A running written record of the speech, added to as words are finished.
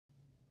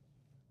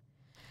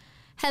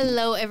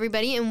Hello,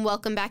 everybody, and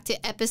welcome back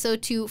to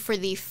episode 2 for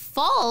the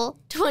fall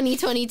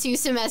 2022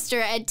 semester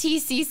at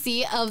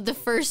TCC of the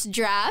First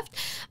Draft.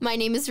 My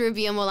name is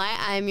Rabia Molai.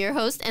 I am your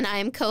host, and I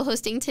am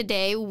co-hosting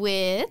today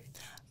with...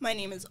 My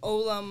name is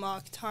Ola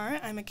Mokhtar.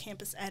 I'm a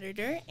campus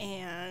editor,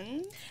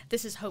 and...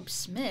 This is Hope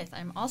Smith.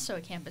 I'm also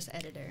a campus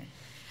editor.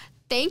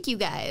 Thank you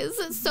guys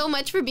so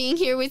much for being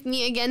here with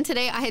me again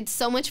today. I had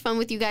so much fun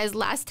with you guys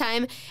last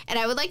time. And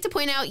I would like to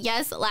point out,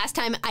 yes, last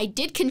time I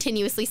did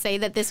continuously say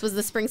that this was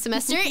the spring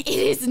semester. It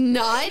is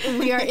not.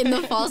 We are in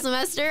the fall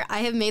semester. I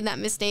have made that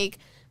mistake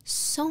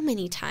so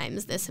many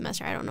times this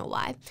semester. I don't know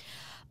why.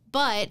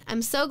 But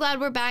I'm so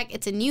glad we're back.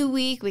 It's a new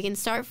week. We can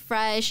start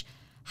fresh.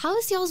 How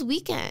was y'all's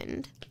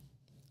weekend?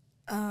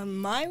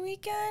 My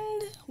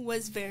weekend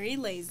was very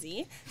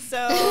lazy,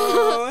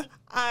 so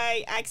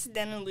I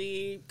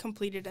accidentally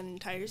completed an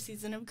entire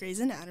season of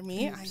Grey's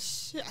Anatomy. I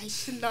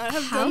should not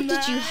have done that.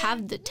 How did you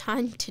have the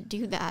time to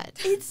do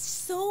that? It's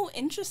so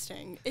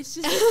interesting. It's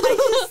just,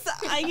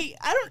 I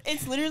don't,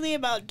 it's literally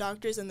about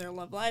doctors and their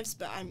love lives,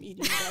 but I'm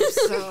eating it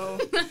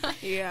up, so,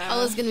 yeah.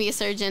 Ola's gonna be a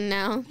surgeon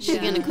now. She's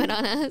gonna quit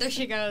on us. There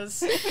she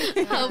goes.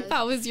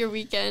 How was your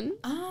weekend?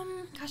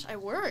 Gosh, I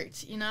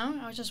worked,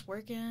 I was just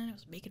working. I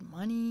was making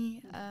money.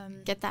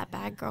 Get that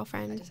bag,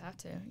 girlfriend. I just have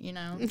to,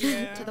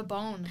 Yeah. to the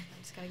bone.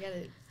 I just gotta get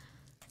it.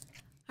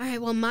 All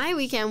right, well, my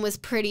weekend was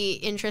pretty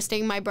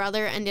interesting. My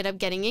brother ended up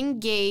getting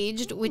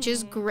engaged, which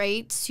is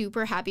great.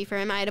 Super happy for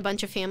him. I had a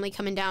bunch of family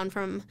coming down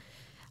from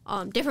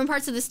different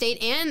parts of the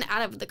state and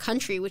out of the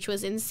country, which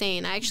was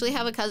insane. I actually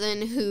have a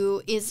cousin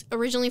who is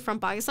originally from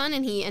Pakistan,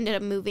 and he ended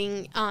up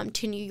moving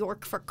to New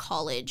York for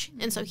college.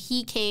 And so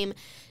he came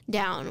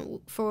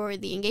down for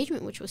the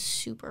engagement, which was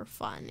super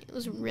fun. It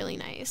was really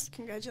nice.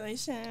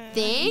 Congratulations.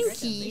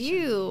 Thank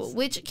you.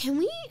 Which, can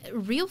we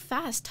real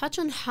fast touch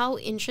on how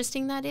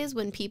interesting that is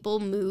when people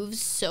move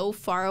so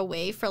far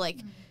away for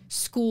like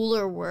school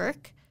or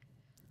work?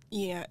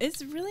 Yeah,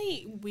 it's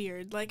really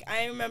weird. Like,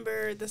 I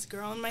remember this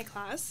girl in my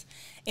class,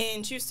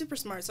 and she was super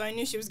smart, so I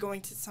knew she was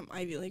going to some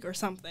Ivy League or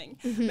something.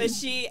 But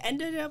she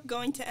ended up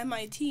going to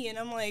MIT, and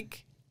I'm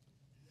like,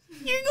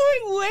 you're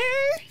going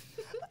where?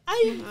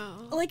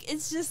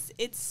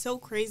 It's so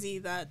crazy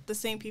that the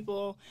same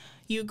people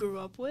you grew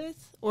up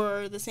with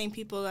or the same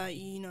people that,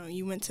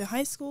 you went to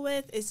high school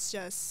with, it's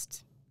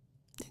just,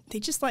 they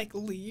just, like,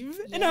 leave.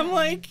 Yeah. And I'm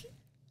like,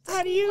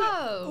 how do you,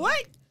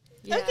 what?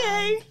 Yeah.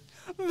 Okay.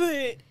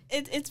 But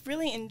it's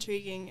really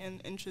intriguing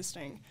and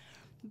interesting.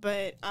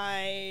 But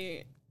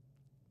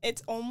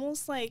it's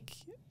almost like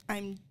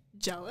I'm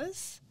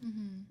jealous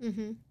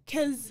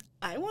because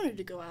I wanted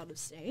to go out of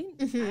state.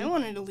 I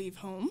wanted to leave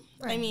home.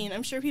 Right. I mean,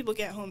 I'm sure people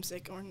get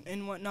homesick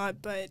and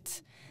whatnot,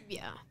 but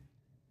yeah,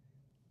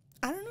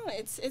 I don't know.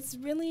 It's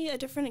really a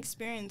different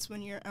experience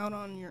when you're out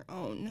on your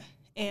own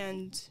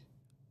and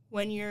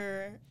when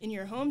you're in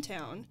your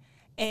hometown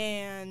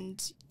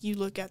and you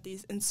look at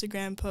these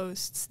Instagram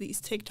posts, these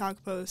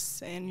TikTok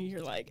posts, and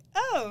you're like,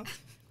 oh,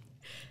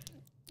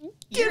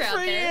 you're out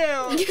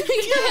there. You.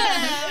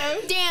 Yeah.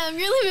 Damn,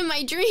 you're living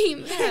my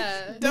dream.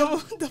 Yeah. Double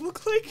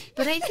click.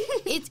 But I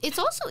think it's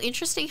also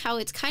interesting how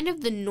it's kind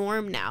of the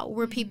norm now,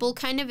 where people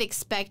kind of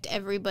expect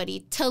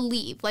everybody to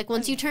leave. Like,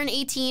 once you turn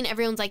 18,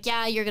 everyone's like,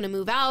 yeah, you're going to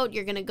move out,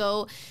 you're going to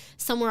go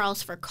somewhere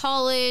else for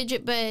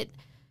college. But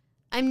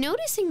I'm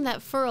noticing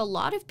that for a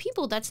lot of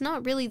people, that's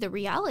not really the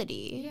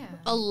reality. Yeah.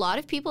 A lot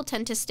of people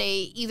tend to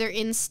stay either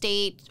in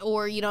state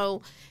or,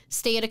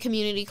 stay at a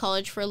community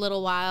college for a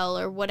little while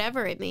or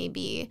whatever it may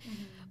be.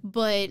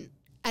 But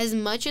as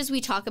much as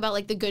we talk about,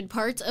 like, the good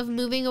parts of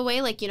moving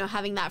away, like,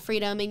 having that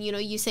freedom and,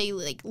 you say,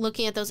 like,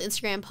 looking at those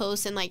Instagram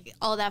posts and, like,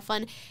 all that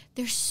fun,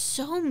 there's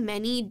so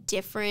many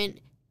different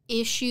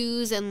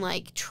issues and,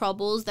 like,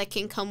 troubles that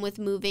can come with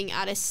moving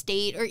out of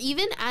state or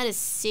even out of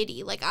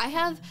city. Like, I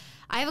have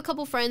a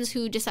couple friends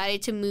who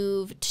decided to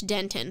move to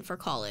Denton for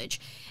college,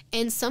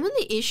 and some of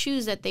the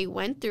issues that they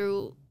went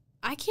through,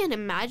 I can't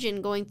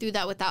imagine going through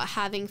that without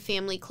having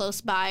family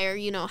close by or,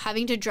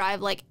 having to drive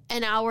like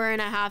an hour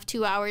and a half,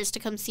 2 hours to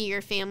come see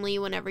your family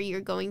whenever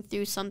you're going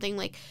through something.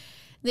 Like,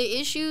 the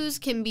issues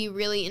can be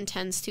really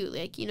intense too.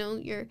 Like,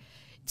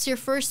 it's your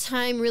first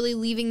time really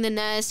leaving the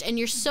nest and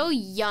you're so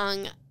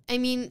young. I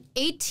mean,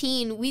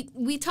 18,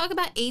 we talk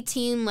about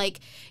 18 like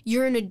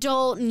you're an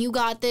adult and you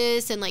got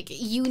this and like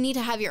you need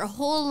to have your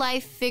whole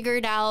life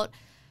figured out.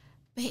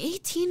 But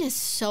 18 is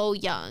so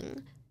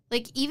young.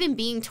 Like, even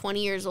being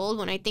 20 years old,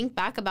 when I think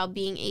back about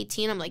being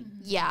 18, I'm like,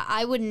 yeah,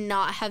 I would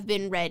not have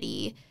been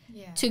ready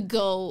to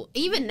go.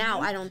 Even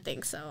now, I don't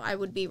think so. I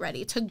would be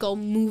ready to go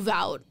move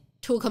out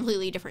to a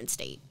completely different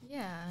state.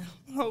 Yeah.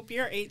 Hope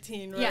you're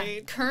 18, right? Yeah,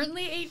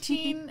 currently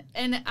 18,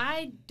 and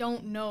I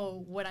don't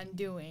know what I'm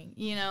doing,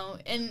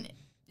 And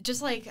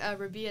just like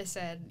Rabia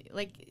said,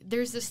 like,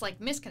 there's this, like,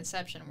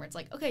 misconception where it's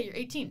like, okay, you're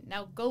 18,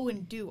 now go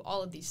and do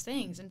all of these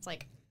things. And it's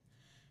like,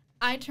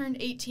 I turned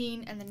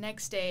 18, and the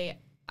next day,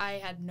 I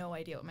had no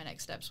idea what my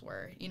next steps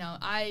were.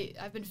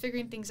 I've been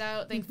figuring things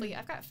out. Thankfully,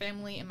 I've got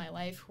family in my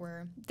life who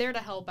are there to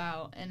help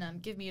out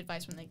and give me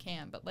advice when they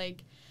can. But,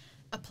 like,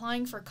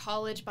 applying for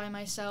college by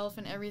myself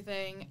and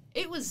everything,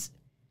 it was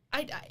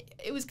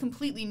it was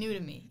completely new to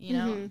me, you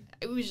know?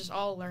 It was just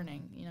all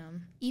learning, you know?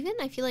 Even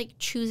I feel like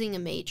choosing a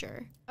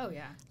major. Oh,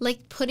 yeah.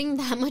 Like putting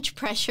that much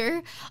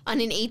pressure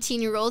on an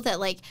 18-year-old that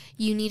like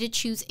you need to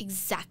choose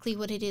exactly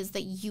what it is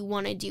that you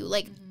want to do.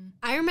 Like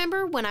I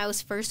remember when I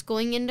was first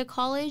going into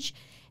college,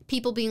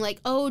 people being like,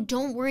 oh,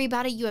 don't worry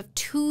about it. You have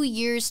 2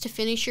 years to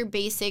finish your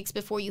basics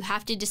before you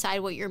have to decide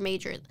what your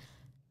major is.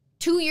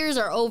 2 years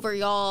are over,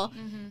 y'all.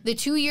 The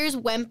 2 years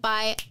went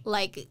by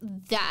like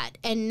that.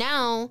 And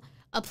now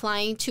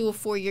applying to a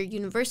 4-year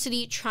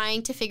university,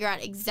 trying to figure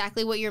out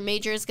exactly what your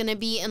major is going to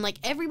be. And like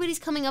everybody's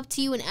coming up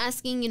to you and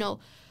asking, you know,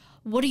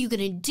 what are you going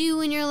to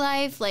do in your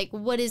life? Like,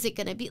 what is it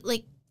going to be?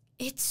 Like,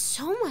 it's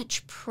so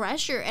much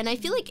pressure. And I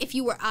feel like if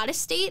you were out of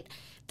state,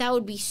 that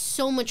would be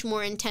so much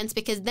more intense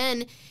because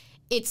then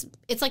it's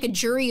like a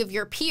jury of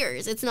your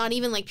peers. It's not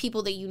even like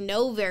people that you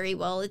know very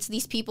well. It's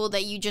these people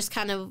that you just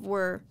kind of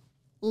were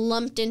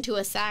lumped into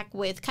a sack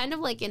with, kind of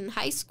like in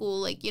high school.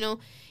 Like, you know,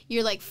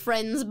 you're like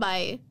friends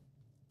by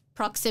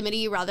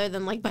proximity rather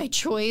than like by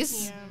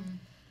choice. Yeah.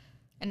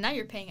 And now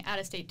you're paying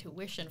out-of-state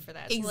tuition for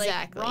that.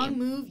 Exactly. So, like, wrong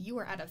move, you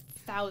are out of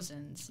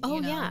thousands. Oh,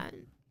 you know? yeah.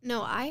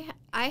 No, I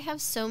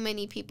have so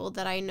many people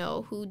that I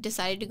know who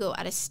decided to go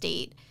out of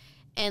state.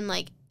 And,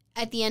 like,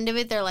 at the end of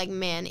it, they're like,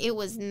 man, it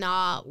was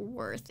not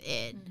worth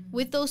it.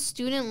 With those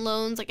student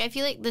loans, like, I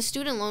feel like the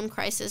student loan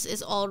crisis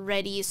is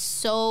already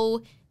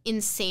so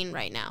insane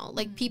right now.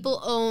 Like, people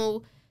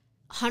owe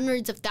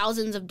hundreds of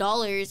thousands of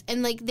dollars.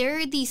 And, like, there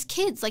are these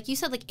kids, like you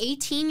said, like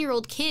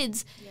 18-year-old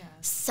kids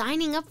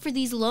signing up for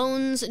these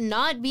loans,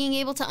 not being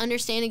able to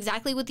understand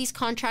exactly what these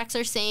contracts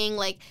are saying,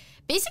 like,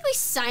 basically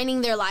signing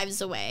their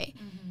lives away.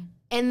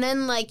 And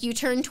then, like, you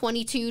turn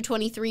 22,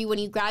 23 when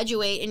you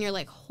graduate, and you're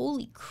like,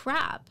 holy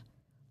crap.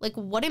 Like,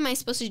 what am I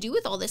supposed to do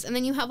with all this? And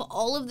then you have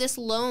all of this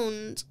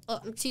loans,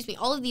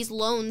 all of these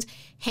loans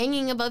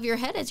hanging above your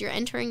head as you're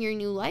entering your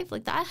new life.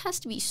 Like, that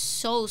has to be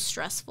so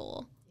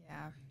stressful.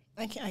 Yeah.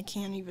 I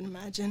can't even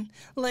imagine.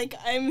 Like,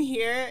 I'm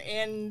here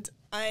and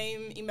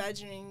I'm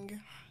imagining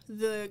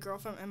the girl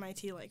from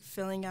MIT, like,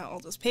 filling out all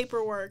this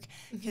paperwork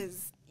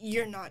because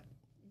you're not,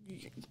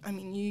 I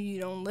mean, you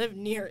don't live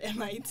near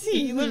MIT.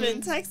 You live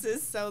in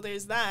Texas, so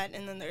there's that,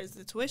 and then there's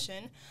the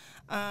tuition.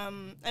 I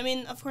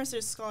mean, of course,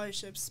 there's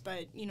scholarships,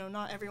 but, you know,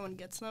 not everyone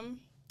gets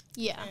them.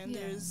 Yeah. And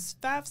there's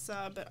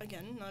FAFSA, but,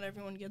 again, not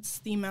everyone gets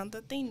the amount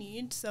that they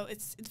need, so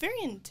it's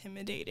very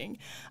intimidating.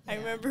 I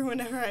remember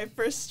whenever I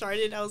first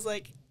started, I was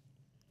like,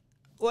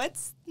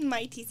 what's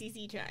my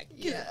TCC track?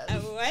 Yeah.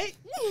 What?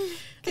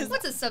 Because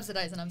what's a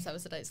subsidized and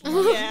unsubsidized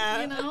loan?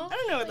 Yeah. You know? I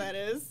don't know what that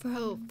is.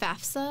 Bro,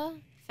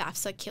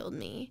 FAFSA killed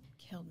me.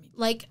 Killed me.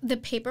 Like, the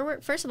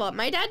paperwork, first of all,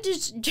 my dad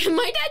just didn't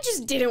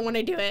want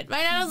to do it.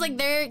 My dad was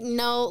like,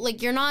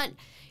 you're not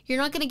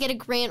going to get a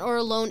grant or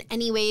a loan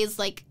anyways.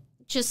 Like,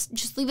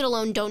 just leave it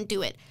alone. Don't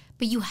do it.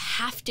 But you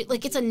have to,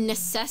 like, it's a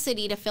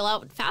necessity to fill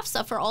out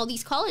FAFSA for all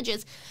these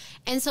colleges.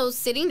 And so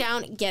sitting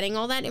down, getting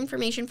all that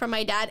information from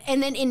my dad,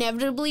 and then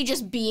inevitably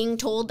just being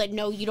told that,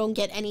 no, you don't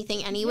get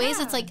anything anyways.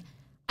 Yeah. It's like,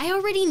 I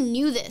already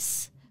knew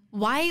this.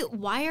 Why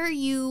are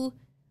you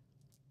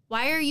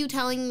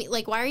telling me,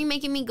 like, why are you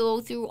making me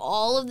go through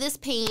all of this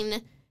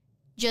pain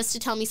just to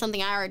tell me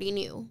something I already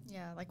knew?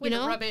 Yeah, like, way to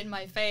rub it in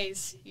my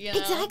face, you know?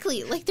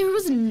 Exactly. Like, there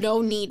was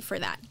no need for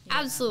that. Yeah.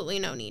 Absolutely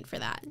no need for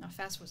that. Now,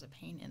 FAFSA was a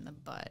pain in the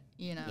butt,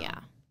 you know? Yeah.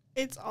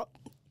 It's all.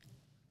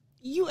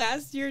 You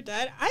asked your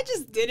dad. I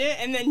just did it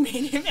and then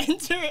made him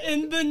enter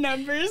in the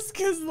numbers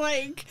because,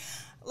 like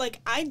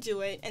I do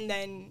it and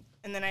then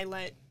I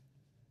let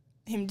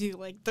him do,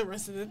 like, the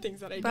rest of the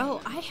things that I do.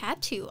 Bro, I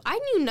had to. I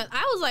knew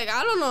I was like,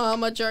 I don't know how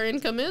much our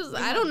income is.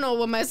 I don't know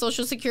what my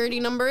social security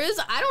number is.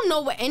 I don't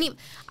know what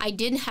I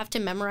didn't have to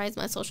memorize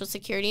my social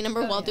security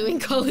number while doing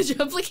college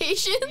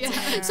applications.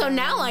 Yeah. So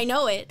now I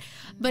know it.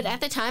 But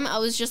at the time, I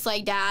was just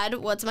like, Dad,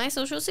 what's my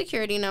social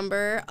security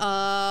number?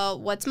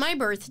 What's my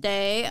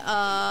birthday?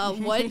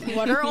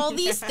 What are all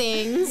these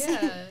things?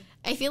 Yeah.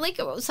 I feel like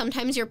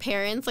sometimes your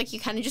parents, like, you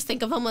kind of just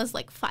think of them as,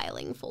 like,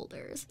 filing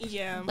folders.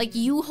 Yeah. Like,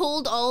 you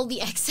hold all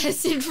the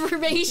excess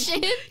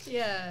information.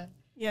 Yeah.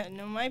 Yeah,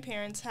 no, my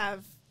parents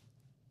have,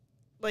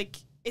 like,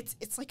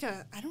 it's like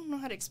I don't know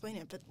how to explain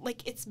it, but,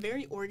 like, it's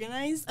very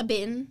organized. A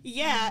bin.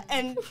 Yeah,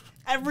 and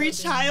every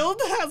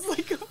child has,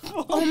 like, a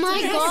folder. Oh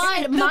my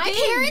god, my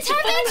parents have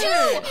that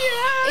too.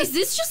 Yeah. Is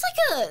this just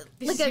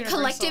This is like a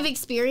collective universal.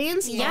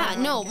 experience? Yeah,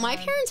 no, my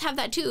God. parents have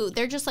that too.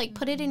 They're just like,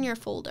 put it in your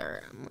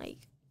folder. I'm like,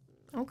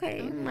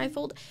 okay, my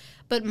folder.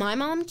 But my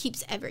mom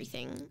keeps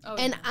everything. Oh,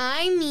 And yeah.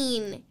 I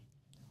mean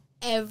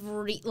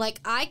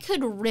I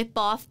could rip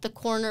off the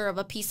corner of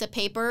a piece of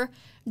paper,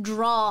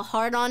 draw a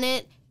heart on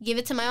it, give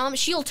it to my mom.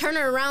 She'll turn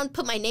it around,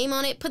 put my name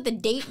on it, put the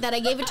date that I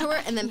gave it to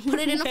her, and then put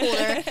it in a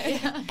folder.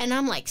 Yeah. And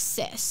I'm like,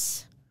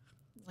 sis,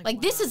 like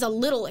wow. this is a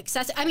little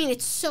excessive. I mean,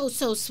 it's so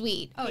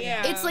sweet. Oh,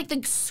 yeah. Yeah. It's like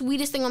the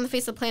sweetest thing on the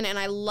face of the planet, and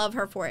I love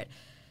her for it.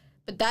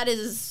 But that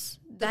is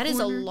a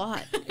corner.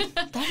 lot.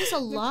 That is a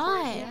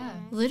lot. yeah.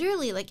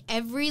 Literally, like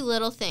every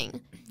little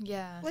thing.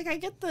 Yeah. Like, I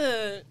get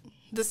the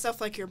the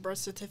stuff like your birth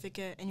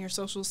certificate and your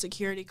social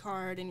security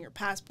card and your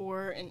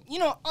passport and, you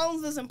know, all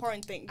of those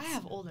important things. I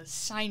have old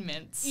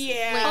assignments.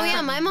 Yeah. Oh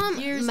yeah, my mom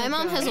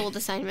ago. has old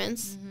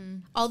assignments.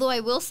 Although I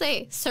will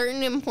say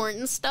certain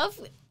important stuff,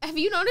 have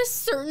you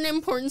noticed certain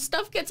important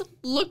stuff gets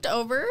looked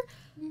over?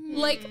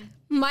 Like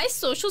my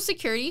social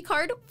security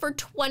card for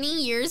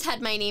 20 years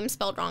had my name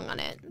spelled wrong on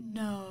it.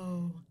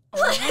 No. Oh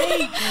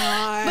my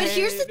God. But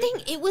here's the thing,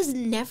 it was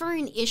never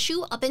an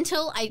issue up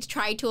until I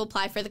tried to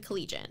apply for the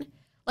collegiate.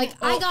 Like,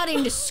 I got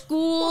into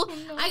school,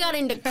 I got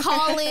into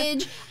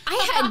college,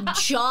 I had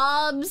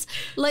jobs,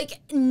 like,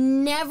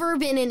 never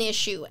been an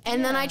issue.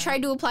 And then I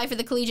tried to apply for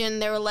the collegiate,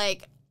 and they were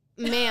like,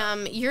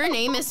 ma'am, your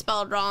name is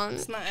spelled wrong.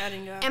 It's not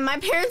adding up. And my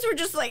parents were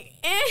just like,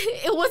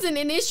 it wasn't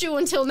an issue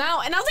until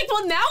now. And I was like,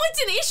 well, now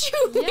it's an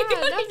issue.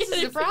 Yeah,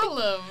 that's the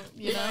problem,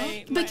 you know?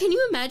 Right. But can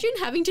you imagine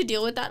having to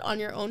deal with that on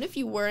your own if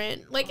you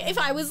weren't? Like, if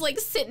I was, like,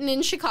 sitting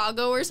in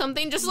Chicago or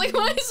something, just like,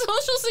 my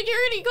social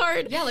security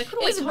card Yeah, like, who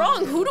do I is talk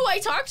wrong. to? Who do I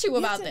talk to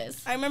about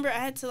this? I remember I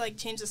had to, like,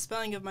 change the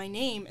spelling of my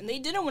name, and they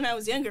did it when I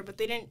was younger, but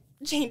they didn't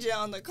change it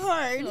on the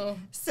card. Oh.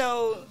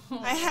 So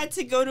I had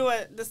to go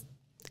to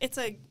it's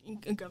a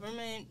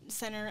government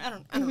center. I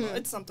don't know.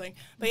 It's something.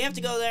 But you have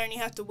to go there, and you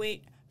have to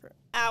wait for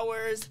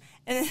hours.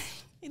 And,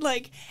 then,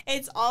 like,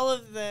 it's all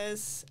of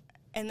this,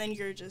 and then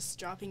you're just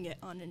dropping it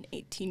on an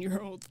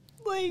 18-year-old.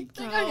 Like,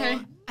 Okay.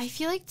 I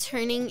feel like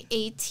turning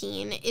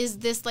 18 is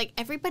this, like,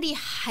 everybody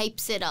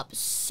hypes it up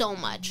so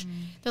much.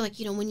 They're like,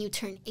 you know, when you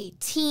turn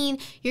 18,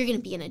 you're going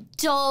to be an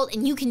adult,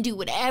 and you can do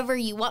whatever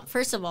you want.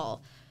 First of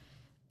all,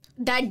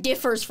 that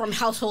differs from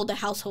household to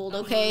household,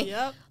 okay?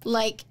 Yep.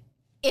 Like,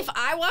 if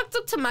I walked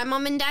up to my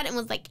mom and dad and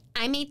was like,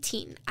 I'm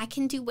 18, I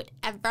can do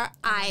whatever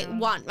I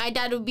want. My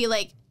dad would be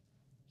like,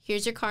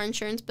 here's your car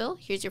insurance bill,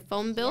 here's your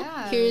phone bill,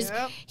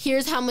 Yeah.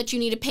 here's how much you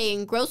need to pay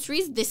in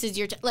groceries, this is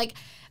your, like,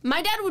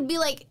 my dad would be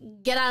like,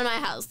 get out of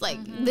my house. Like,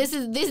 this,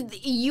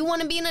 you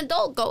want to be an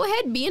adult, go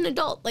ahead, be an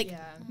adult. Like,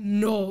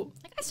 no.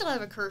 Like, I still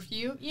have a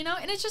curfew, you know?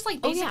 And it's just,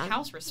 like, basic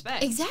house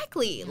respect.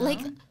 Exactly. Like,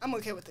 I'm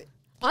okay with it.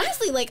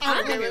 honestly, like,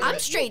 I'm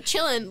straight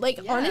chilling. Like,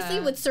 honestly,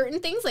 Yeah. with certain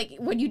things, like,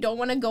 when you don't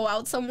want to go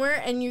out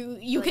somewhere and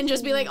you can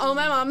just be like, oh,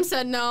 my mom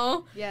said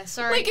no. Yeah,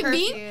 sorry, Like,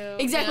 curfew.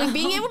 exactly, you know?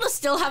 being able to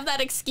still have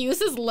that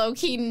excuse is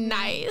low-key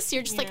nice.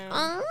 You're just like,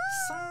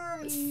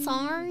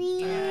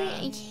 sorry,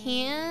 I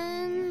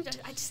can't.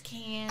 I just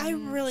can't. I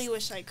really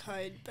wish I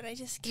could, but I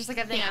just Just like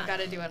a thing I've got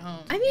to do at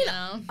home. I mean, you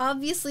know?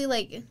 obviously,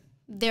 like,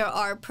 there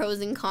are pros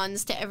and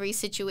cons to every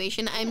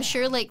situation. I'm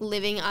sure, like,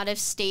 living out of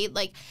state,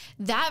 like,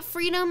 that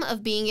freedom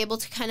of being able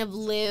to kind of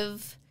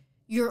live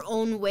your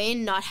own way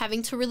and not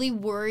having to really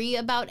worry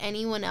about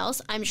anyone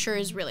else, I'm sure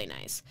is really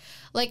nice.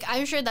 Like,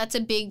 I'm sure that's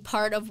a big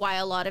part of why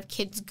a lot of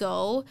kids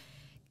go,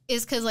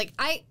 is because, like,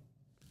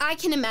 I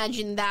can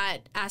imagine that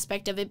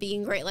aspect of it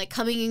being great, like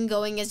coming and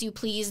going as you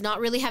please, not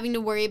really having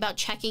to worry about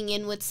checking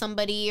in with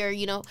somebody or,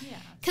 you know,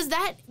 because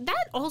that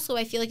also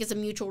I feel like is a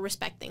mutual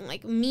respect thing.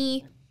 Like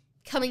me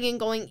coming and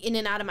going in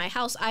and out of my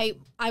house, I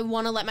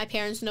want to let my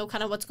parents know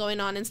kind of what's going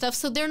on and stuff,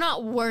 so they're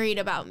not worried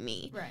about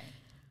me. Right.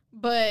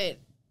 But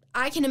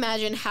I can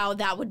imagine how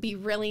that would be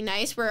really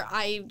nice where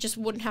I just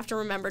wouldn't have to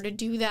remember to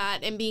do that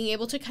and being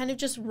able to kind of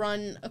just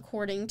run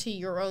according to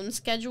your own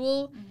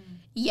schedule.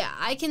 Yeah,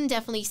 I can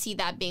definitely see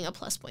that being a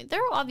plus point. There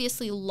are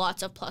obviously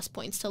lots of plus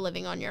points to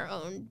living on your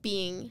own,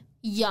 being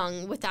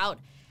young without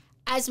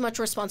as much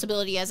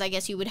responsibility as I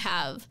guess you would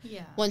have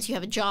once you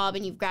have a job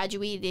and you've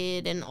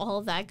graduated and all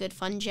of that good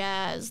fun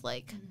jazz.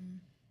 Like,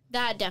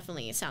 that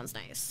definitely sounds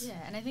nice.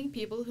 Yeah, and I think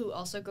people who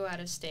also go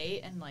out of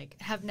state and,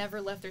 like, have never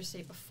left their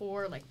state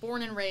before, like,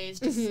 born and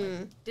raised, just,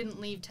 like,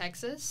 didn't leave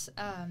Texas,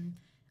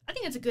 I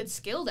think it's a good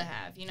skill to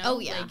have, you know? Oh,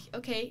 yeah. Like,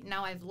 okay,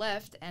 now I've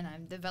left and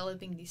I'm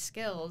developing these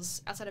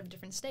skills outside of a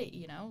different state,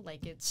 you know?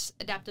 Like, it's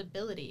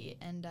adaptability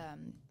and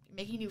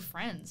making new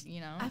friends, you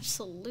know?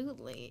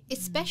 Absolutely.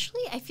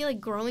 Especially, I feel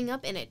like growing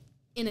up in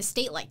a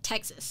state like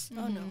Texas.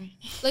 Oh no.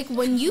 Like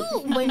when you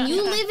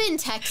live in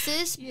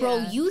Texas, bro,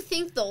 Yeah. you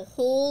think the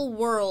whole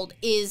world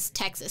is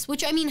Texas,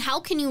 which I mean, how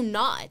can you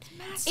not?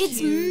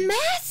 It's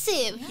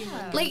massive.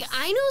 Yeah. Like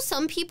I know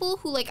some people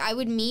who like I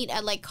would meet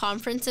at like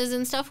conferences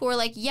and stuff who are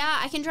like, yeah,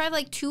 I can drive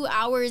like 2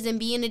 hours and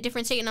be in a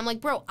different state. And I'm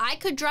like, bro, I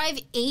could drive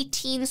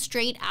 18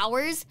 straight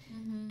hours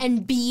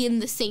and be in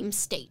the same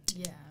state.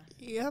 Yeah.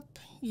 Yep.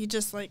 You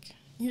just like.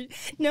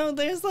 No,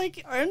 there's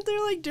like, aren't there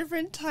like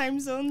different time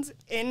zones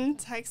in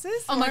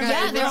Texas? Oh my God, Yeah,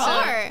 I there think so.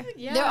 are.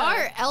 Yeah. There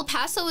are. El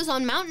Paso is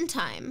on Mountain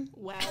Time.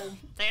 Wow.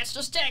 That's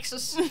just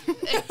Texas.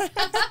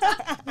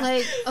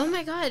 Like, oh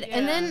my God. Yeah.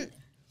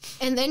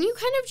 And then you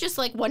kind of just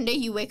like one day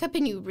you wake up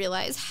and you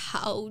realize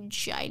how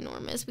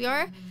ginormous we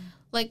are.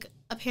 Like,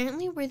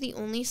 apparently we're the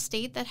only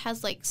state that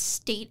has like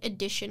state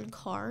edition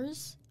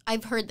cars.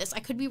 I've heard this.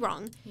 I could be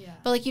wrong. Yeah.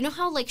 But like, you know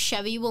how like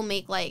Chevy will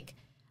make like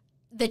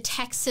the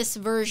Texas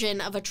version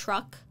of a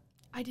truck?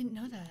 I didn't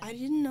know that. I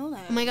didn't know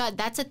that. Oh my God,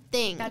 that's a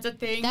thing. That's a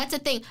thing? That's a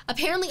thing.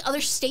 Apparently other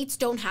states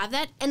don't have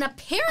that. And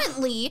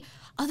apparently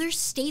other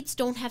states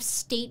don't have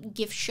state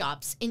gift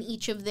shops in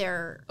each of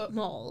their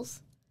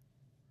malls.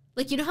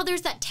 Like, you know how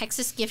there's that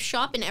Texas gift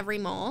shop in every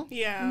mall?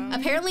 Yeah.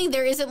 Apparently,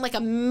 there isn't, like, a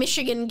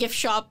Michigan gift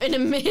shop in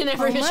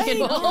every Michigan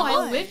mall. Oh,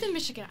 I lived in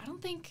Michigan. I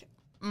don't think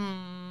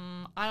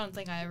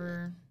I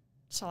ever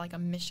saw, like, a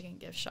Michigan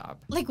gift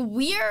shop. Like,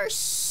 we are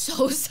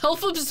so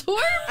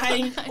self-absorbed.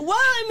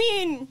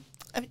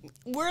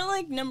 We're,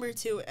 like, number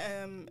 2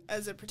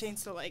 as it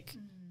pertains to, like,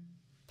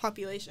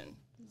 population.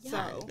 Yeah,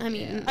 So, I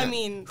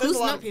mean, there's a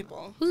lot of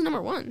people. Who's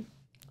number 1?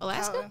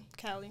 Alaska?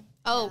 Cali.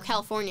 Oh,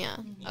 California.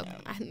 Yeah. Okay.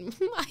 I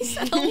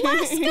said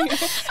Alaska. I'm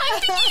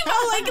thinking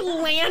about, like,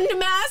 land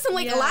mass. I'm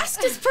like,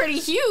 Alaska's pretty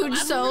huge,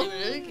 so.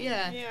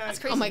 Yeah. That's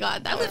crazy. Oh, my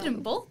God. I lived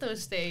in both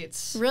those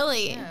states.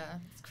 Really? Yeah.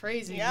 It's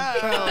crazy.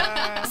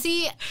 Yeah.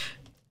 See,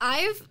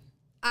 I've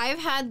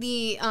had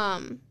the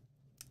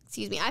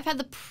I've had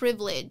the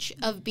privilege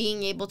of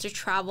being able to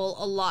travel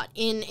a lot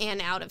in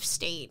and out of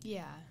state.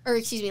 Yeah. Or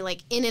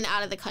like in and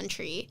out of the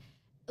country,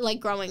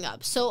 like growing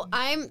up. So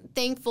I'm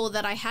thankful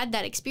that I had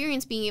that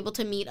experience being able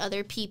to meet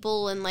other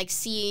people and like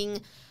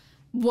seeing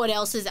what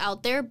else is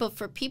out there. But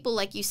for people,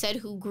 like you said,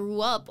 who grew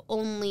up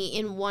only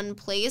in one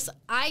place,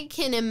 I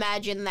can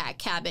imagine that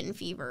cabin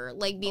fever,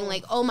 like being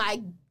like, oh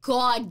my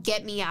God,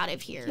 get me out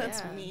of here.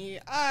 That's me.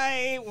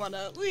 I want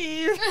to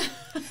leave.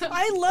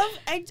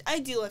 I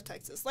do love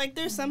Texas. Like,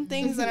 there's some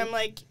things that I'm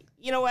like,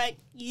 you know what?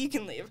 You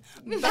can leave.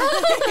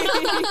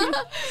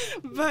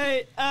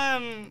 But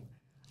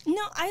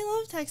no, I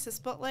love Texas,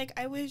 but, like,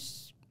 I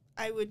wish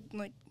I would,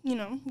 like, you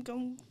know,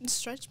 go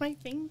stretch my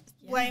fingers.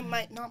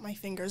 Yeah. Not my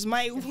fingers,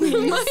 my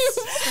wings.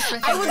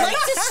 I would like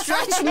to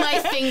stretch my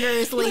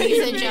fingers,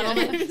 ladies and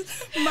gentlemen.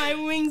 My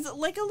wings,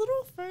 like, a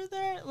little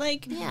further.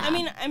 Like, yeah. I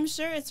mean, I'm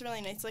sure it's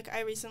really nice. Like,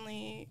 I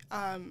recently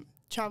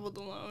traveled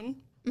alone.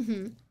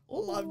 Mm-hmm.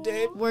 Loved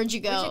it. Where'd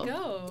you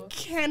go?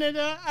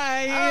 Canada.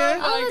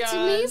 Oh, that's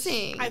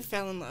amazing. I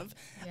fell in love.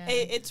 Yeah.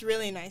 It's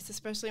really nice,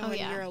 especially when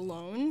you're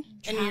alone.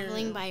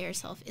 Traveling by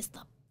yourself is the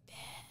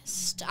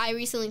best. I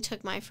recently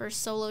took my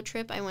first solo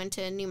trip. I went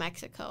to New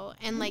Mexico.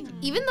 And, like,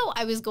 even though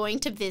I was going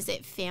to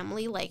visit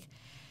family, like,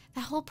 the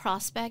whole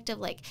prospect of,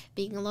 like,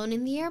 being alone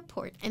in the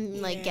airport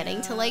and, like,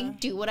 getting to, like,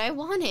 do what I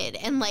wanted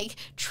and, like,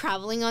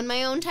 traveling on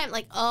my own time.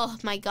 Like, oh,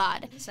 my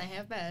God. Yes, I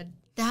have bad.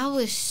 That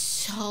was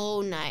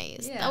so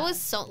nice. Yeah. That was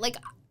so, like,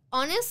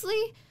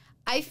 honestly,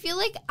 I feel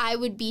like I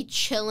would be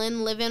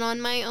chillin' living on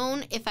my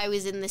own if I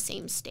was in the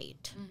same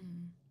state.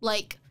 Mm-hmm.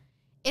 Like,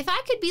 if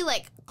I could be,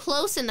 like,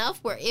 close enough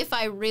where if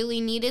I really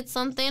needed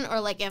something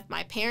or, like, if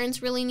my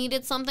parents really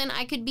needed something,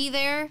 I could be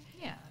there.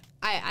 Yeah.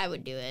 I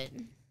would do it.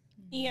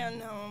 Yeah,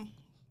 no.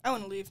 I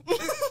want to leave. I was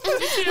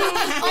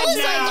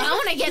like, I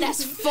want to get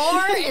as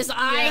far as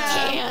I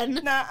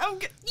can. Nah, I'm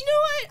good. You know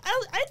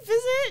what? I'd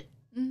visit.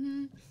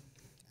 Mm-hmm.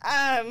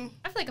 I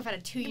feel like I've had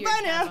a 2-year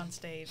cap on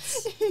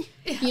states.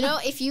 You know,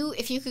 if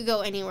you could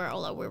go anywhere,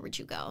 Ola, where would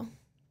you go?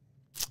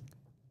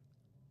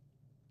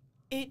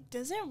 It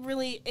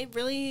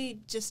really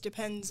just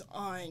depends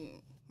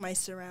on my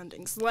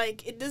surroundings.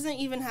 Like, it doesn't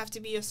even have to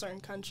be a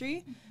certain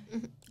country.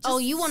 Mm-hmm. Oh,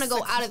 you want to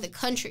go out of the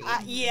country?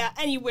 Yeah,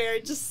 anywhere,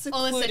 just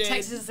secluded. Ola said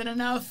Texas isn't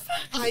enough.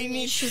 I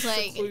need She's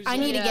like, seclusion. I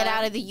need to get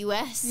out of the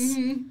U.S.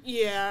 Mm-hmm.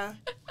 Yeah.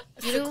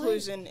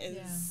 Seclusion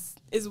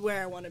is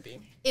where I want to be.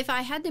 If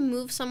I had to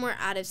move somewhere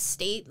out of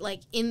state,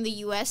 like in the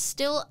U.S.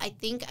 still, I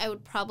think I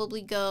would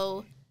probably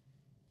go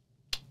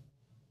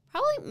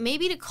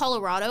maybe to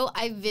Colorado.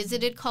 I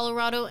visited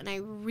Colorado, and I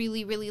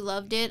really, really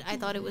loved it. I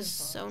thought it was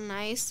so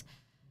nice.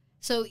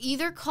 So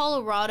either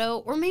Colorado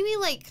or maybe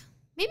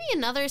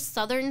another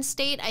southern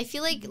state. I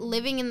feel like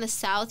living in the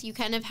South, you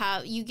kind of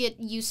you get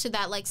used to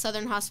that, like,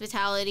 southern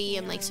hospitality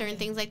and, like, certain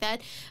things like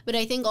that. But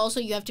I think also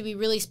you have to be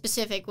really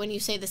specific when you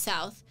say the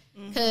South,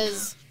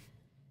 because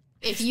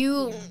if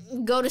you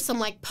go to some,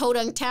 like,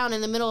 podunk town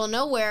in the middle of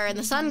nowhere and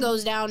the sun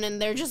goes down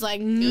and they're just like,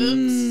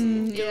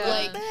 oops,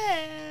 like,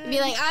 be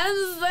like, I'm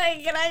just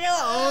like, can I go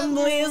home,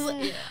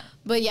 please? Yeah.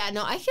 But yeah,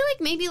 no, I feel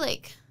like maybe,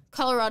 like,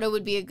 Colorado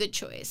would be a good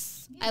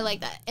choice. Yeah. I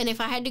like that. And if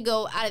I had to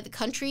go out of the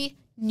country,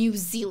 New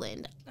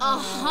Zealand.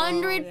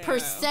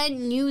 100%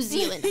 New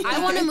Zealand.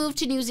 I want to move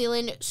to New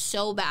Zealand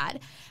so bad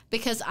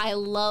because I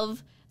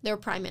love their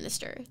prime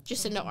minister,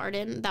 Jacinda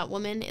Ardern. That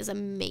woman is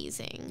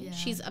amazing. Yeah.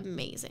 She's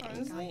amazing.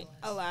 Honestly,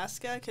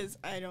 Alaska, because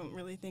I don't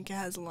really think it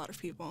has a lot of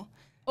people.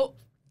 Oh,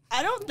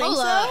 I don't think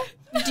so.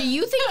 Do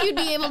you think you'd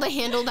be able to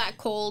handle that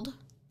cold?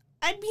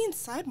 I'd be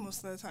inside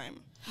most of the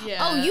time. Yeah.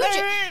 Oh, you just...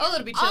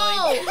 Ola'd be chilling.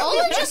 Oh,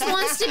 Ola just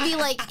wants to be,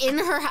 like, in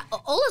her...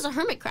 Ola's a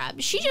hermit crab.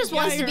 She just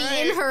wants to be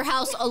in her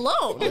house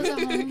alone. Ola's a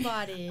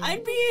homebody.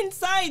 I'd be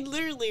inside,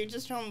 literally,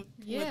 just home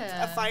with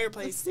a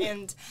fireplace.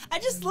 And I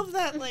just love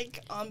that,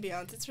 like,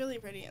 ambiance. It's really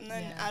pretty. And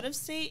then out of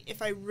state,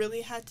 if I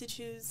really had to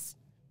choose...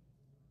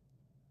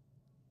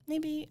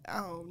 Maybe...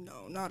 Oh,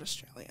 no, not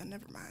Australia.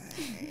 Never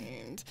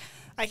mind.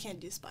 I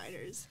can't do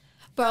spiders.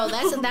 Bro,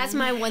 that's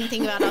my one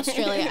thing about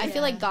Australia. I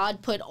feel like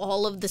God put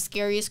all of the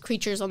scariest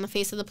creatures on the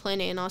face of the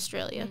planet in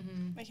Australia.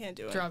 Mm-hmm. I can't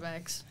do it.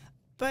 Drawbacks.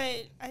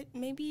 But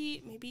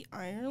maybe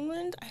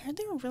Ireland. I heard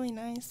they were really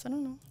nice. I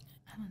don't know.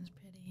 Ireland's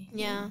pretty.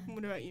 Yeah.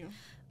 What about you?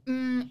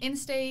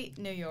 In-state,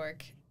 New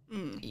York.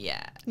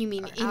 Yeah. You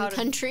mean in Out of-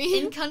 country?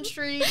 In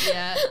country,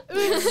 yeah.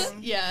 Oops.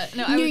 Yeah.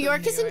 No, I New would go to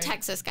York New is in York.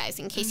 Texas, guys,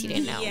 in case you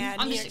didn't know. Yeah,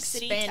 I'm New just York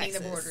City, expanding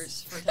Texas. the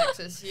borders for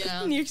Texas, you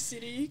know? New York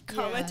City,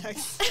 comma, Yeah.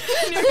 Texas.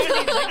 New York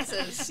City,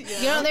 Texas. Yeah.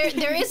 You know,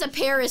 there is a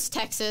Paris,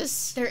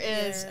 Texas. There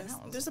is. Yes.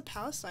 There's a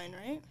Palestine,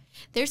 right?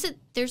 There's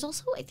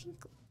also, I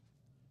think,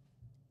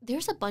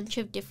 there's a bunch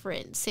of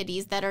different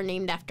cities that are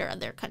named after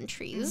other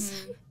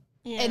countries.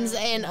 Yeah.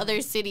 And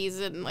other cities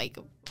and, like,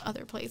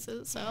 other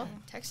places, so. Yeah.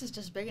 Texas is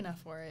just big enough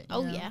for it. you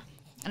Oh, know? yeah.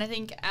 And I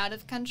think out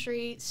of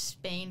country,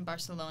 Spain,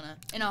 Barcelona.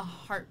 In a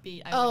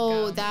heartbeat, I would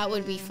Oh, go. that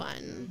would be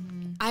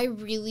fun. I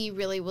really,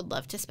 really would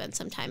love to spend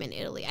some time in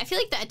Italy. I feel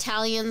like the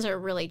Italians are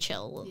really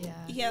chill.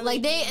 Yeah. Yeah,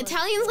 Like, they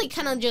Italians, like,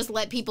 kind of just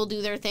let people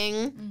do their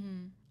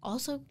thing.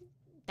 Also,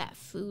 that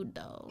food,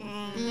 though.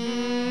 I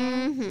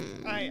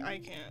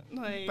can't.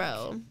 Like,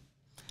 Bro.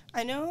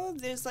 I know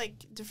there's like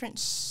different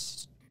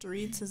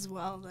streets as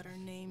well that are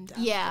named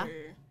after. Yeah.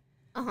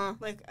 Uh-huh.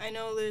 Like I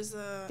know there's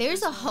a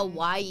There's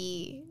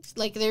Hawaii.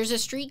 Like, there's a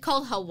street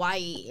called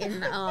Hawaii in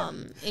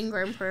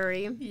Grand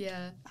Prairie.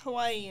 Yeah.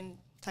 Hawaii and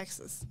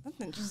Texas. That's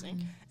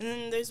interesting. And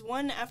then there's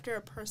one after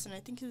a person.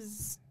 I think it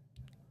was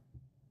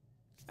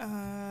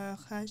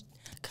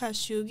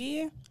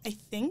Khashoggi. I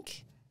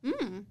think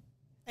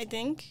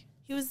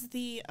he was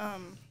the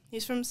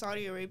he's from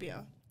Saudi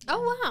Arabia.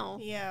 Oh, wow.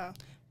 Yeah,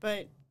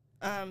 but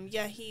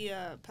yeah, he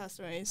passed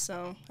away.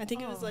 So I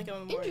think it was like a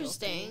memorial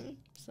Interesting. thing,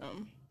 so.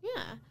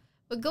 Yeah.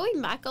 But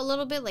going back a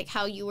little bit, like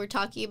how you were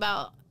talking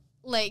about,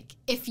 like,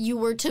 if you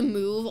were to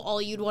move,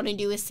 all you'd want to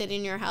do is sit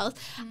in your house.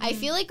 I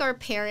feel like our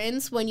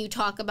parents, when you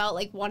talk about,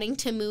 like, wanting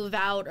to move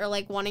out or,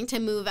 like, wanting to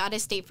move out of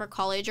state for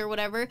college or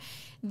whatever,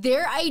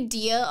 their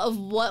idea of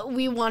what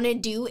we want to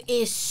do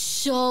is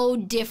so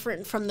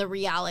different from the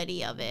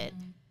reality of it.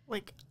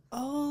 Like,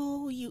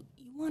 oh, you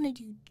want to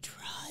do drugs?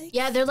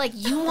 Yeah, they're like,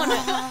 you want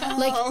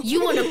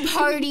to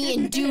party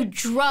and do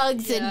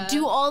drugs and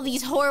do all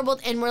these horrible,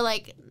 and we're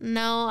like,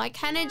 no, I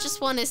kind of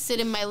just want to sit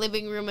in my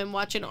living room and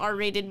watch an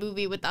R-rated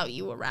movie without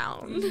you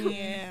around.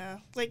 Yeah,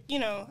 like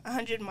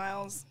 100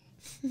 miles.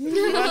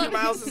 100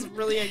 miles is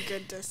really a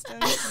good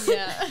distance.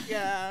 Yeah.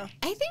 Yeah.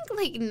 I think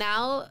like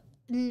now,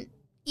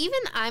 even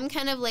I'm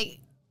kind of like,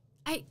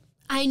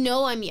 I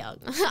know I'm young.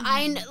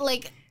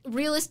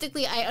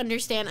 Realistically, I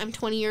understand I'm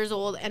 20 years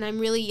old and I'm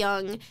really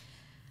young,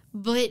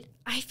 but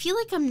I feel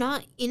like I'm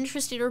not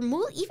interested, or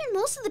even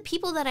most of the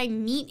people that I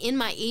meet in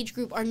my age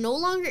group are no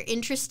longer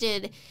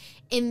interested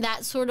in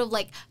that sort of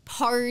like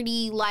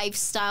party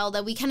lifestyle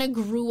that we kind of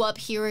grew up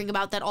hearing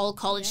about that all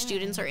college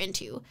students are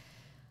into.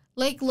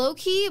 Like,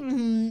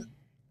 low-key,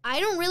 I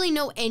don't really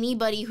know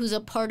anybody who's a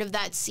part of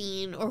that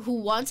scene or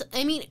who wants,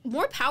 I mean,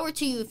 more power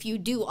to you if you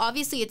do.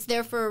 Obviously, it's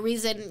there for a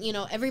reason. You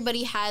know,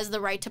 everybody has the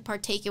right to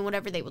partake in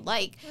whatever they would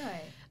like.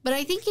 Right. But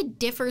I think it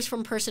differs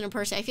from person to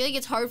person. I feel like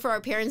it's hard for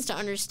our parents to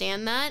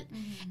understand that.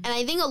 And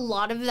I think a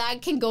lot of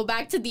that can go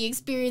back to the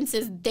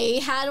experiences they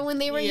had when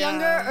they were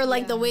younger, or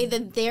like the way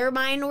that their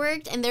mind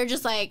worked. And they're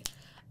just like,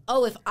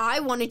 oh, if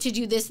I wanted to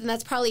do this, then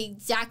that's probably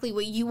exactly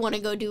what you want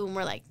to go do. And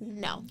we're like,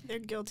 no. They're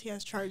guilty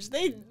as charged.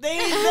 They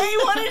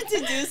wanted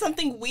to do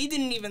something we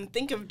didn't even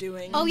think of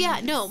doing. Oh, yeah.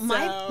 No,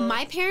 So-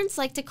 my parents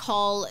like to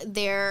call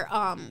their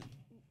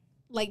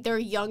their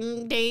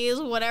young days,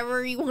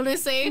 whatever you want to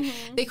say,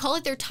 they call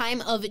it their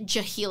time of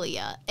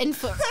jahilia. And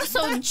so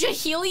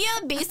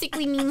jahilia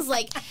basically means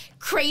like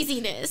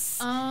craziness.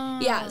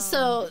 Yeah,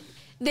 so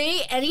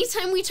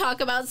anytime we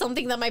talk about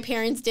something that my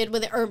parents did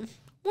with it, or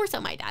more so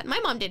my dad, my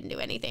mom didn't do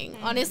anything.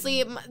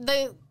 Honestly,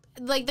 the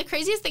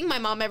craziest thing my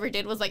mom ever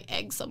did was like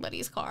egg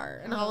somebody's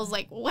car. And I was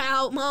like,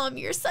 wow, Mom,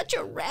 you're such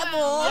a rebel.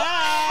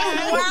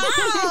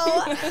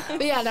 Wow.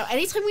 But yeah, no,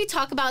 anytime we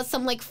talk about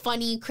some like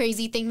funny,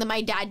 crazy thing that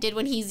my dad did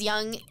when when he was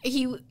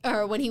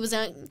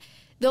young,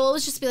 they'll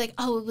always just be like,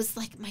 oh, it was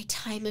like my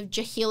time of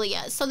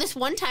jahilia. So this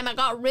one time I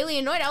got really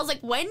annoyed. I was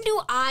like, when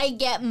do I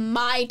get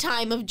my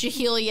time of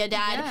jahilia,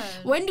 Dad? Yeah.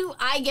 When do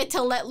I get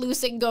to let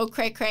loose and go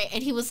cray cray?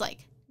 And he was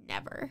like,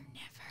 never.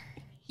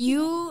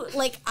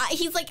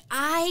 He's like,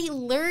 I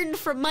learned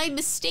from my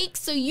mistakes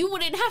so you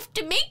wouldn't have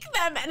to make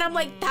them. And I'm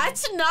like,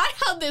 that's not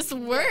how this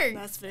works.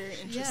 That's very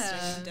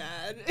interesting,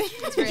 Dad.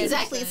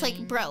 Exactly. It's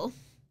like, bro,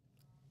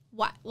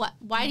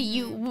 why do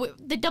you,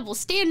 the double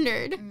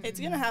standard? It's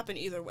going to happen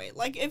either way.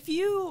 Like, if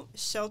you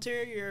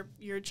shelter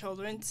your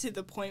children to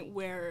the point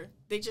where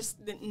they're just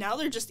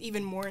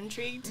even more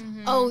intrigued.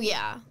 Oh,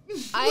 yeah.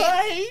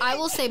 I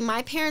will say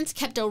my parents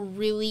kept a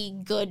really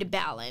good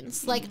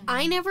balance. Like,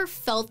 I never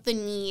felt the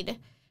need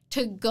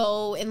to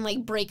go and,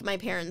 like, break my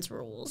parents'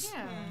 rules.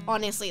 Yeah.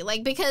 Honestly.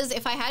 Like, because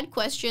if I had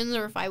questions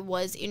or if I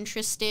was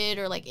interested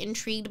or, like,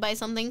 intrigued by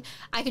something,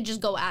 I could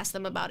just go ask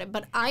them about it.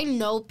 But I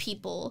know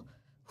people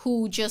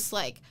who just,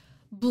 like,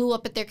 blew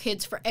up at their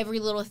kids for every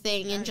little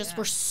thing and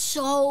were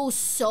so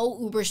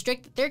uber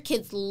strict that their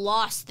kids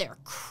lost their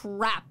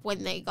crap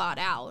when they got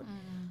out.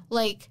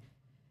 Like,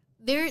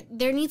 there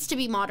needs to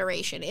be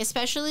moderation,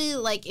 especially,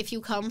 like, if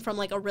you come from,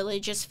 like, a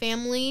religious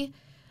family.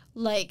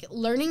 Like,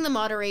 learning the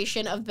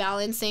moderation of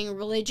balancing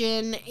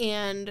religion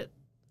and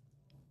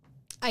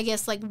I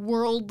guess, like,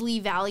 worldly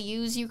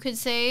values, you could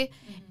say,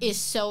 is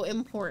so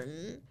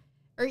important.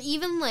 Or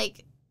even,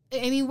 like,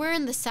 I mean, we're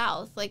in the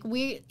South. Like,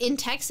 in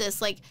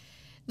Texas, like,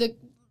 the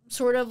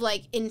sort of,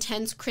 like,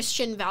 intense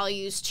Christian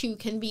values, too,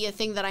 can be a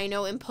thing that I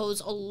know impose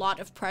a lot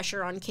of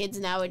pressure on kids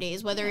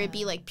nowadays, whether it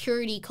be, like,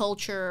 purity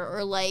culture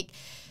or, like,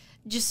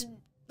 just,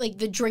 like,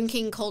 the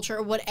drinking culture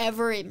or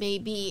whatever it may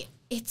be.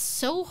 It's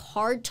so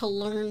hard to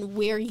learn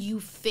where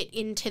you fit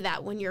into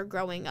that when you're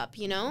growing up,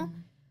 you know?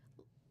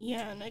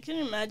 Yeah, and I can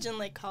imagine,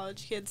 like,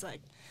 college kids,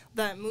 like,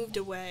 that moved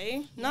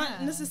away.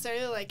 Not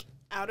necessarily, like,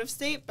 out of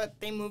state, but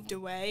they moved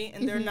away,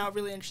 and they're not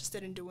really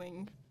interested in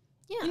doing...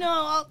 You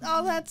know,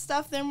 all that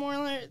stuff, they're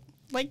more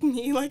like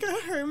me, like a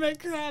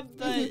hermit crab.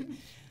 But,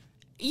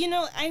 you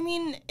know, I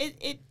mean,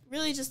 it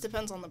really just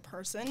depends on the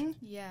person.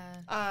 Yeah.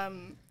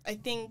 I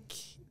think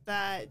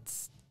that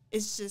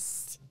it's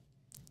just,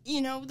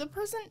 you know, the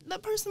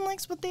person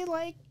likes what they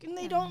like, and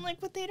they don't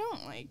like what they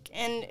don't like.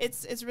 And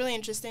it's really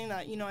interesting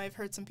that, you know, I've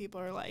heard some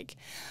people are like,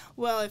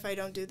 well, if I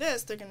don't do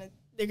this, they're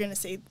gonna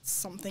say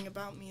something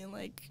about me,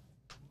 like...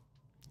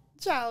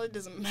 Child, it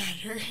doesn't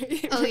matter.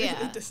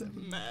 It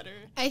doesn't matter.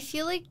 I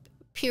feel like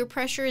peer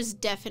pressure is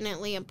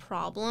definitely a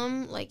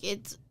problem. Like,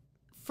 it's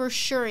for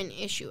sure an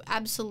issue.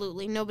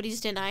 Absolutely.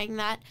 Nobody's denying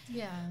that.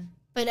 Yeah.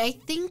 But I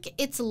think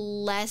it's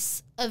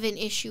less of an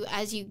issue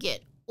as you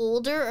get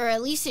older, or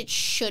at least it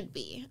should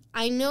be.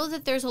 I know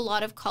that there's a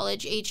lot of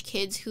college-age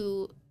kids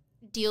who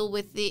deal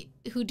with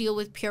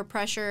peer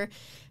pressure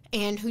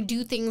and who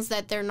do things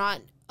that they're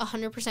not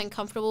 100%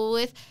 comfortable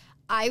with.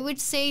 I would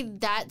say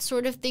that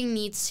sort of thing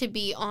needs to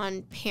be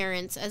on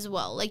parents as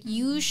well. Like,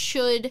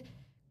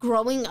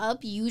 growing up,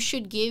 you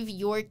should give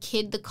your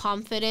kid the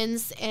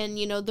confidence and,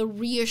 you know, the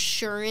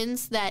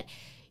reassurance that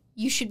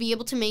you should be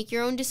able to make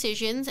your own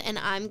decisions, and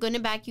I'm going to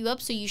back you up,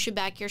 so you should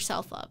back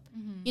yourself up.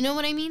 You know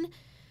what I mean?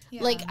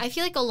 Yeah. Like, I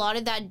feel like a lot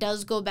of that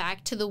does go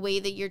back to the way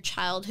that your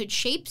childhood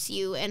shapes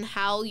you and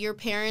how your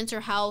parents or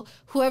how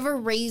whoever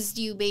raised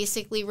you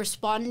basically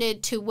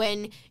responded to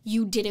when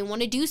you didn't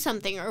want to do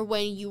something or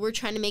when you were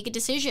trying to make a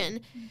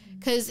decision.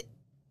 Because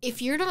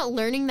if you're not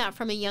learning that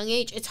from a young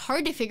age, it's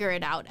hard to figure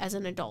it out as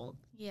an adult.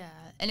 Yeah.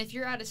 And if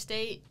you're out of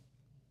state,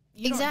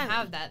 you don't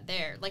have that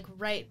there, like,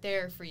 right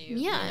there for you.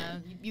 Yeah. You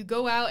know? You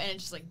go out and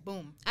it's just like,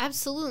 boom.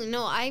 Absolutely.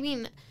 No, I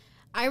mean...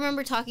 I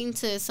remember talking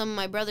to some of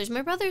my brothers.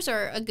 My brothers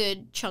are a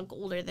good chunk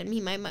older than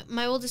me.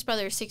 My oldest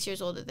brother is 6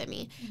 years older than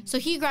me. So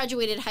he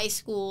graduated high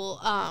school,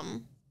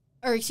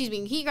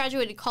 he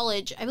graduated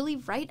college, I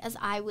believe, right as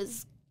I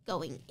was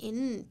going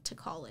into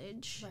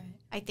college. Right.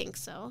 I think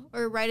so.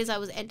 Or right as I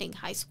was ending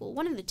high school,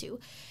 one of the two.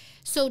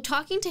 So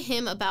talking to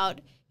him about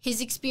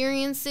his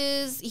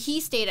experiences, he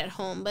stayed at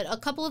home, but a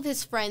couple of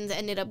his friends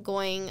ended up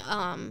going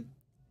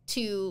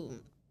to,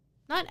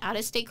 not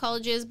out-of-state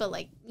colleges, but,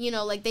 like, you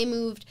know, like, they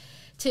moved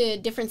to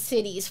different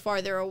cities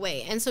farther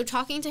away. And so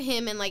talking to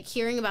him and, like,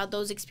 hearing about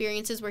those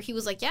experiences where he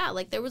was like, yeah,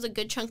 like, there was a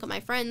good chunk of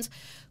my friends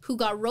who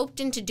got roped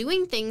into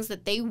doing things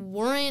that they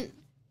weren't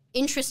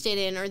interested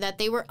in or that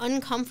they were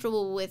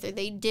uncomfortable with or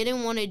they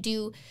didn't want to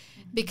do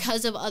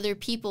because of other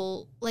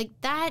people. Like,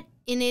 that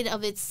in and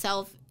of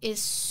itself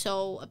is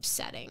so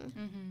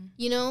upsetting,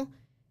 you know?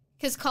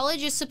 Because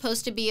college is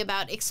supposed to be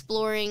about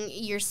exploring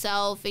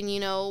yourself and, you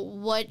know,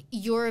 what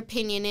your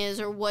opinion is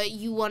or what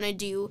you want to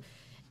do.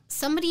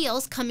 Somebody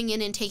else coming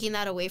in and taking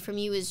that away from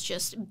you is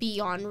just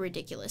beyond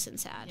ridiculous and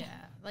sad. Yeah,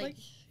 like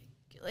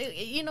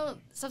you know,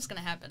 stuff's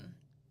gonna happen,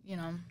 you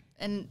know.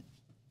 And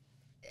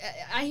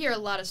I hear a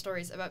lot of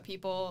stories about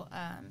people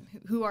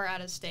who are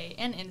out of state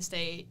and in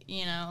state,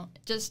 you know,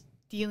 just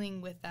dealing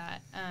with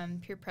that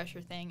peer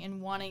pressure thing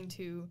and wanting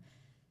to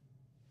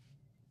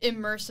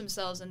immerse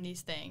themselves in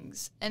these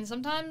things. And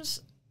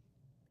sometimes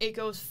it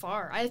goes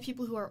far. I have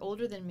people who are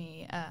older than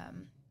me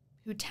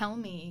who tell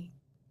me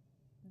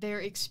their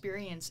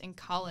experience in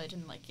college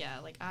and, like, yeah,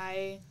 like,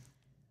 I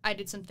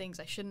did some things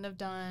I shouldn't have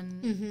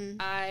done.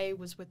 I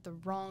was with the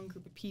wrong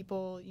group of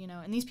people, you know,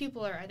 and these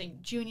people are, I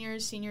think,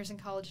 juniors, seniors in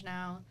college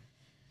now.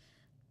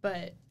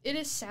 But it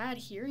is sad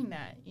hearing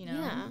that, you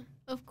know? Yeah,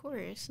 of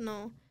course,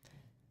 no.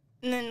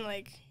 And then,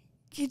 like,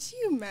 could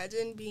you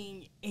imagine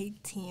being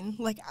 18?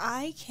 Like,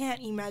 I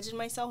can't imagine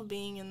myself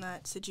being in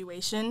that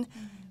situation,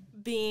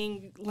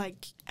 being,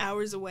 like,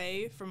 hours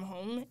away from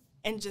home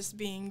and just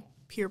being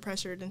peer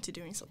pressured into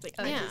doing something.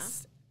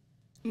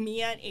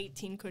 Me at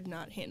 18 could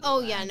not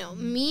handle that. Yeah, no.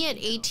 Me at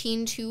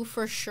 18, too,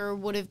 for sure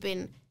would have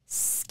been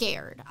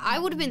scared. I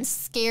would have been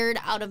scared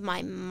out of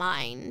my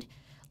mind.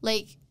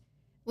 Like,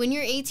 when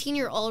you're 18,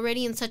 you're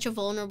already in such a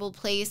vulnerable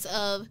place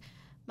of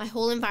my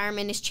whole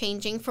environment is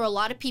changing. For a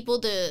lot of people,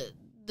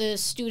 the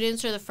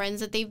students or the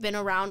friends that they've been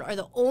around are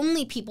the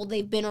only people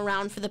they've been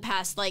around for the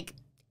past, like,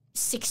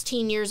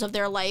 16 years of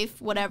their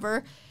life,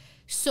 whatever.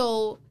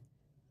 So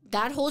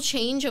that whole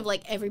change of,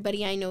 like,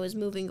 everybody I know is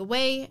moving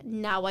away.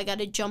 Now I got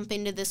to jump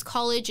into this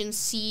college and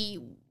see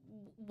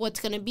what's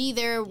going to be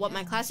there, what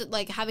my class is,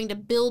 like, having to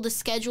build a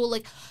schedule.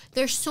 Like,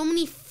 there's so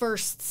many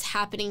firsts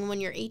happening when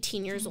you're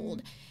 18 years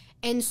old.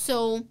 And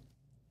so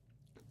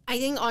I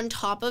think on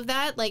top of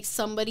that, like,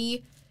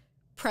 somebody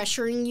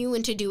pressuring you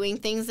into doing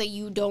things that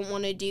you don't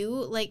want to do,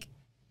 like,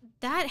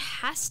 that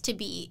has to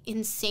be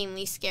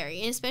insanely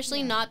scary. And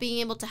especially not being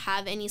able to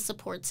have any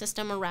support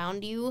system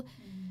around you.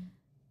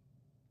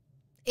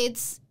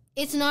 It's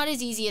not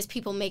as easy as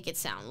people make it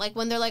sound. Like,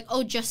 when they're like,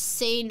 oh, just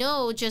say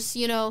no, just,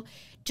 you know,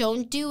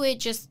 don't do it,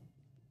 just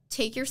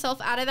take yourself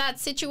out of that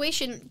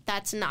situation.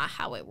 That's not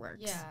how it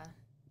works. Yeah.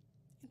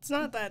 It's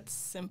not that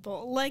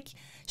simple. Like,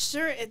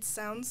 sure, it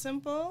sounds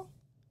simple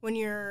when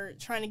you're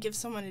trying to give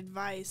someone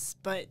advice,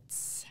 but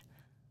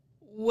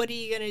what are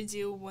you gonna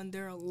do when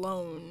they're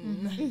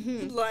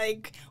alone?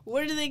 Like,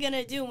 what are they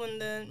gonna do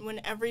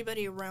when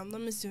everybody around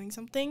them is doing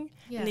something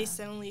and they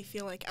suddenly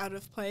feel like out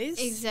of place?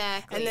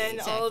 Exactly. And then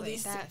all of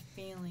these, that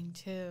feeling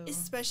too.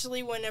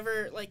 especially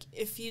whenever, like,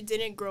 if you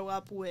didn't grow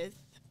up with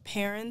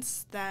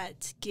parents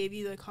that gave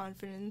you the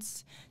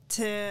confidence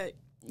to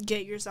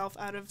get yourself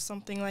out of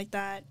something like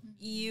that,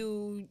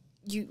 you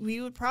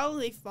would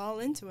probably fall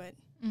into it.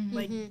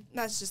 Like,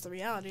 that's just the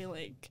reality.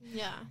 Like,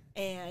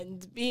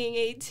 and being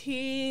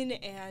 18,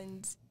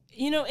 and,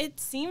 you know, it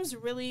seems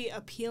really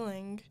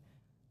appealing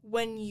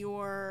when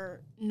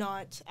you're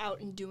not out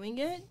and doing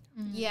it.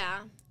 Yeah.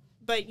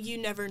 But you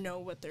never know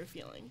what they're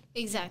feeling.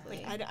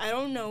 Exactly. Like, I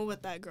don't know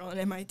what that girl in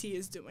MIT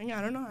is doing. I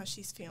don't know how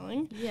she's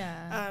feeling.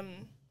 Yeah.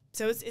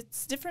 So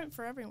it's different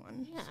for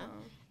everyone. Yeah. So.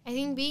 I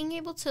think being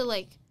able to,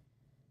 like,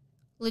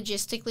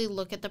 logistically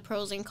look at the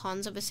pros and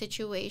cons of a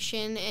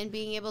situation and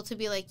being able to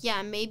be like,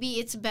 yeah, maybe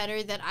it's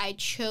better that I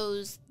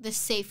chose the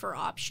safer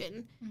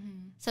option.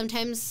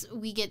 Sometimes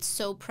we get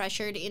so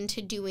pressured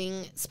into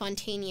doing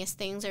spontaneous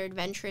things or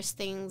adventurous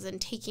things and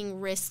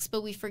taking risks,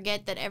 but we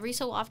forget that every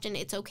so often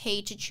it's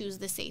okay to choose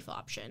the safe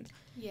option.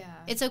 Yeah.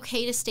 It's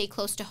okay to stay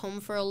close to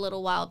home for a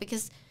little while,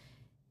 because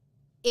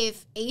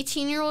if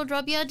 18-year-old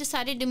Rabia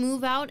decided to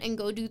move out and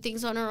go do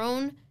things on her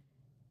own,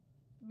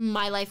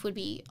 my life would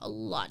be a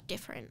lot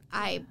different.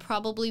 I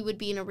probably would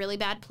be in a really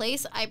bad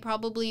place. I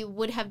probably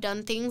would have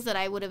done things that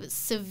I would have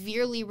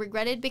severely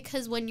regretted,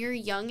 because when you're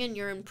young and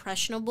you're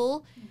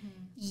impressionable,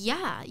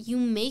 you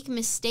make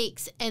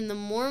mistakes. And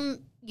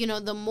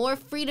the more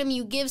freedom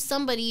you give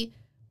somebody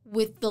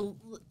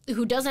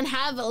who doesn't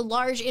have a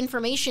large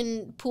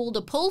information pool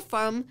to pull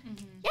from,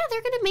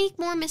 they're going to make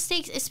more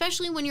mistakes,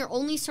 especially when you're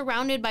only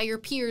surrounded by your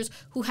peers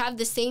who have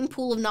the same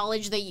pool of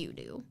knowledge that you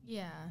do.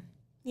 Yeah.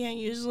 Yeah,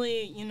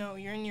 usually, you know,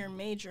 you're in your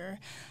major.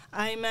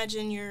 I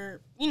imagine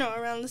you're, you know,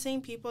 around the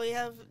same people. You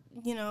have,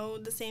 you know,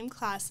 the same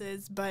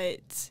classes,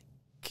 but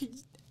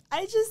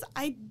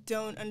I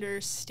don't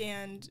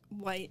understand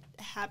what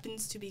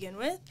happens to begin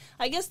with.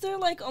 I guess they're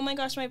like, oh my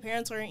gosh, my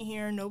parents aren't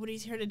here.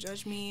 Nobody's here to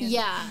judge me.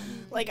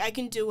 And, like, I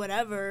can do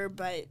whatever,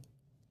 but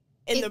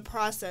in the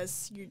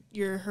process,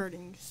 you're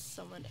hurting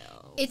someone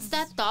else. It's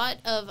that thought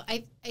of,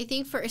 I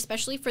think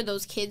especially for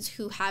those kids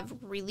who have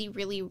really,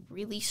 really,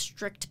 really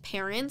strict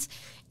parents,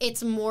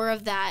 it's more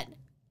of that,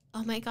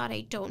 oh my God,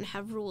 I don't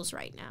have rules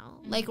right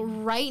now. Like,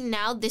 right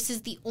now, this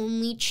is the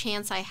only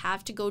chance I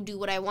have to go do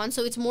what I want.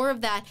 So it's more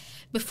of that,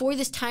 before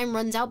this time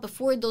runs out,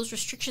 before those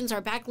restrictions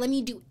are back, let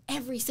me do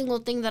every single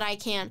thing that I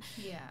can.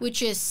 Yeah.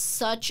 Which is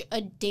such a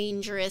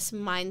dangerous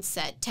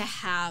mindset to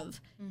have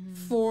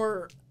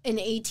for an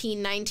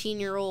 18,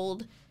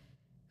 19-year-old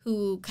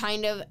who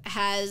kind of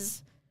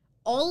has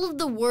all of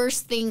the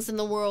worst things in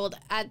the world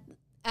at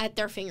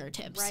their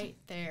fingertips. Right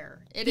there.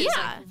 It is,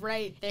 like,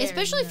 right there.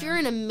 Especially if you're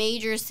in a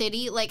major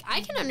city. Like,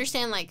 I can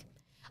understand, like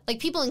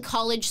people in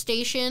College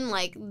Station,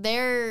 like,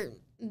 there's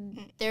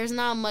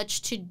not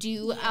much to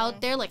do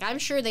out there. Like, I'm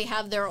sure they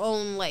have their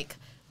own, like,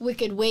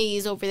 wicked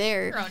ways over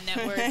there. Their own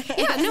network.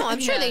 Yeah, no,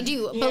 I'm sure they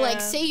do. But, like,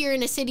 say you're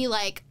in a city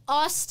like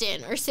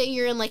Austin, or say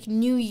you're in, like,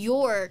 New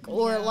York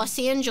or Los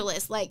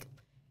Angeles, like,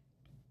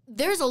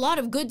 there's a lot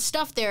of good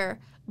stuff there.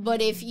 But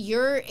if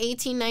you're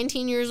 18,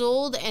 19 years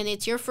old and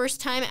it's your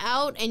first time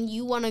out and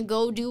you want to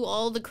go do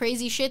all the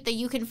crazy shit that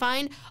you can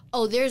find,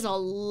 there's a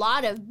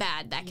lot of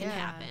bad that can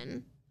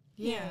happen.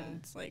 Yeah,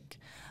 it's like,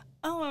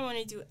 oh, I want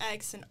to do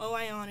X, and oh,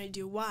 I want to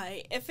do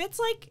Y. If it's,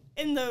 like,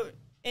 in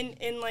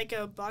like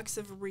a box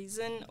of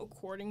reason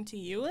according to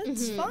you,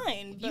 it's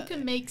fine. You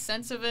can make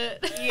sense of it.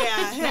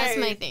 Yeah, that's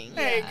my thing.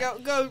 Hey,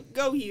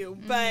 go you.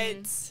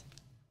 But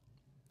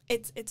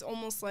it's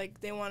almost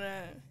like they want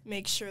to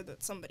make sure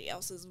that somebody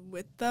else is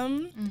with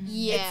them.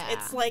 Yeah,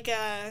 it's like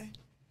a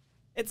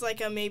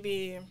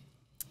maybe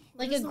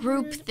like a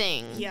group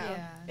thing.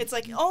 Yeah. It's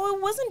like, oh,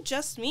 it wasn't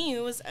just me.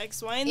 It was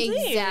X, Y, and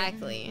Z.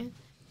 Exactly.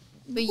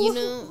 But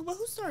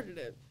who started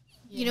it?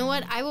 You know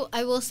what?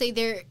 I will say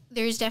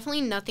there's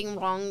definitely nothing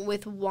wrong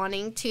with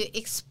wanting to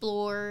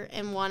explore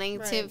and wanting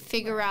to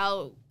figure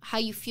out how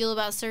you feel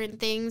about certain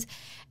things.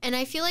 And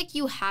I feel like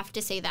you have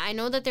to say that. I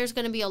know that there's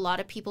going to be a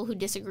lot of people who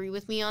disagree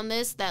with me on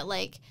this, that,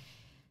 like,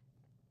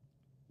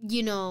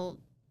 you know,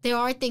 there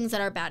are things that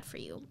are bad for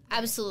you.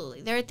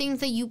 Absolutely. There are things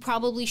that you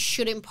probably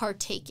shouldn't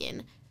partake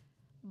in.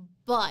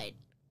 But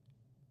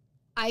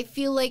I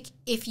feel like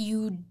if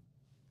you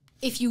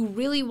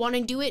really want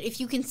to do it,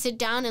 if you can sit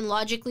down and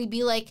logically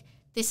be like,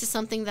 this is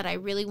something that I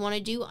really want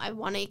to do, I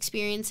want to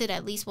experience it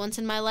at least once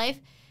in my life,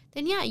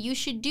 then yeah, you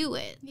should do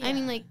it. Yeah. I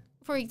mean, like,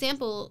 for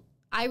example,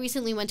 I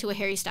recently went to a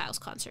Harry Styles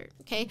concert,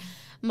 okay?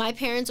 My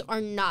parents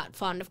are not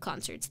fond of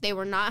concerts. They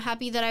were not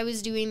happy that I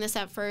was doing this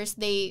at first.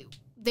 They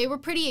were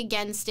pretty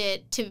against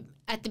it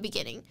at the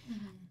beginning.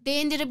 They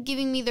ended up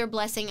giving me their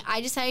blessing. I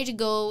decided to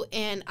go,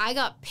 and I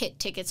got pit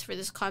tickets for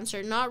this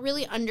concert, not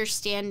really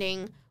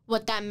understanding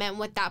what that meant,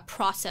 what that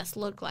process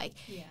looked like.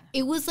 Yeah.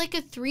 It was like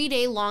a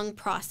 3-day long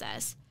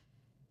process.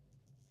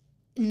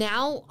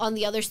 Now, on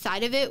the other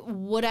side of it,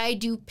 would I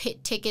do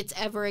pit tickets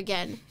ever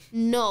again?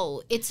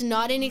 No, it's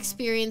not an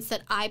experience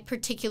that I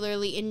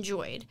particularly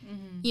enjoyed.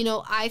 You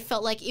know, I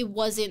felt like it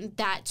wasn't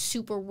that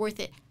super worth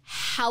it.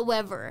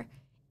 However,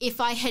 if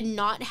I had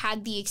not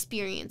had the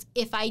experience,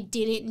 if I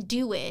didn't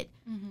do it,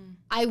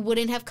 I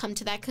wouldn't have come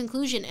to that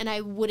conclusion, and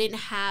I wouldn't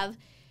have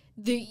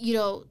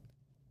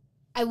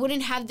I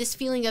wouldn't have this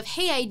feeling of,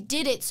 hey, I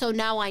did it, so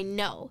now I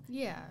know.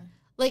 Yeah.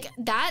 Like,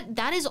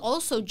 that is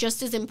also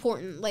just as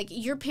important. Like,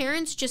 your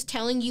parents just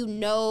telling you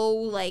no,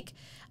 like,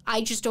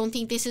 I just don't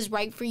think this is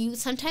right for you.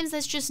 Sometimes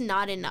that's just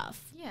not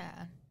enough.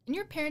 Yeah. And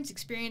your parents'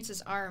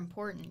 experiences are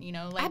important, you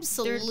know? Like,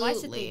 Absolutely. their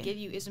advice that they give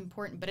you is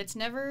important, but it's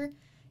never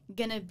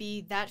gonna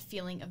be that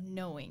feeling of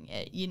knowing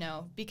it, you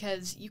know?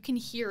 Because you can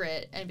hear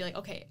it and be like,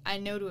 okay, I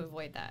know to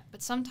avoid that.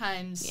 But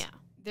sometimes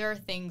there are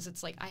things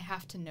it's like, I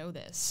have to know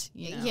this,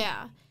 you know?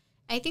 Yeah.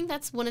 I think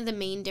that's one of the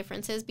main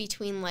differences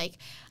between, like,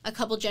 a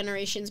couple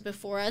generations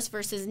before us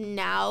versus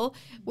now.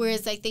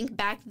 Whereas I think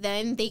back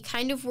then, they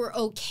kind of were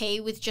okay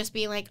with just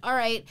being like, all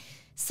right,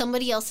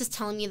 somebody else is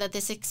telling me that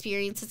this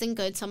experience isn't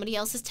good. Somebody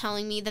else is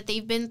telling me that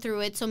they've been through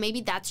it, so maybe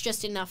that's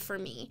just enough for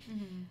me.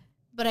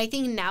 But I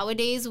think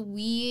nowadays,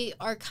 we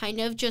are kind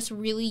of just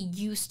really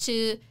used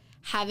to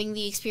having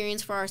the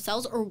experience for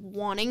ourselves or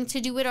wanting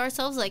to do it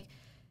ourselves. Like,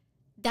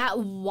 that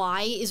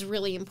why is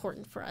really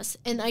important for us.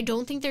 And I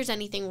don't think there's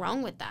anything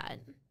wrong with that.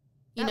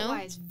 You know? That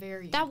why is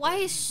very That important. why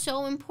is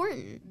so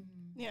important.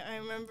 Yeah, I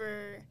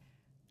remember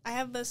I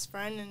have this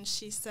friend, and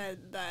she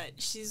said that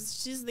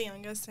she's the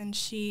youngest, and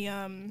she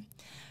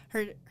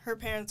her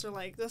parents were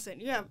like,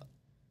 listen, you have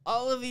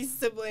all of these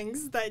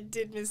siblings that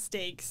did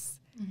mistakes.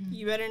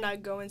 You better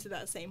not go into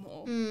that same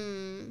hole.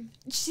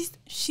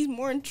 She's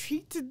more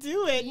intrigued to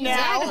do it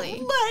now. Exactly.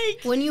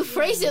 Like, When you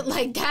phrase it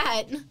like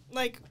that.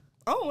 like,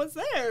 oh, what's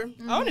there?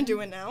 I want to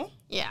do it now.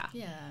 Yeah.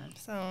 Yeah.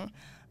 So,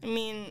 I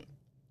mean,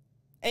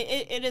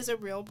 it is a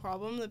real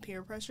problem, the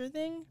peer pressure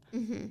thing.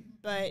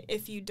 But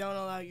if you don't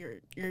allow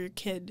your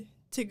kid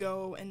to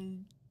go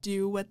and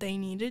do what they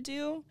need to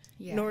do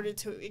in order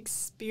to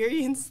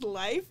experience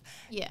life,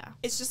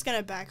 it's just going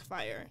to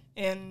backfire.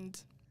 And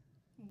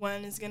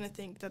one is going to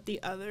think that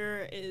the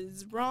other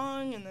is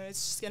wrong, and then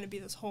it's just going to be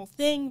this whole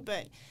thing.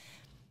 But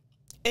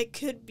it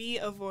could be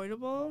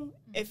avoidable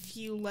if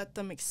you let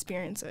them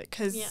experience it,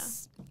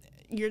 because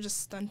you're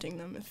just stunting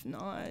them if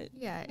not.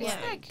 Yeah, it's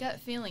that gut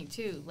feeling,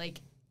 too.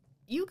 Like,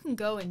 you can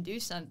go and do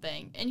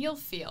something, and you'll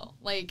feel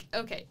like,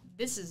 okay,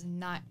 this is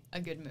not a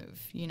good move,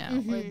 you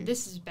know, or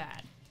this is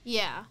bad.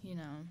 Yeah. You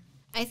know.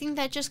 I think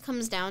that just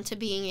comes down to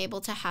being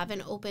able to have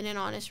an open and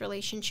honest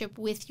relationship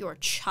with your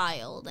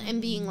child and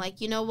being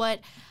like, you know what,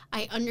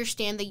 I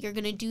understand that you're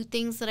going to do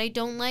things that I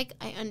don't like.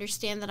 I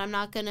understand that I'm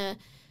not going to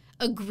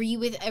agree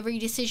with every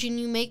decision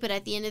you make, but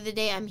at the end of the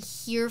day, I'm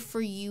here for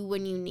you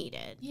when you need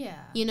it.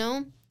 Yeah. You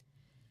know?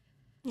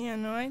 Yeah,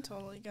 no, I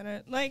totally get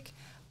it. Like,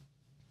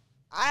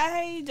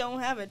 I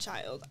don't have a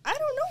child. I don't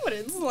know what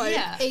it's like.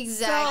 Yeah,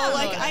 exactly. So,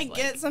 like, I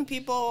get some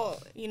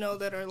people, you know,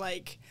 that are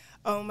like,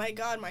 oh my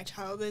God, my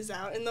child is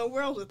out in the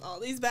world with all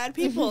these bad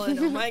people, and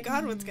oh my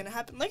God, what's going to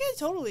happen? Like, I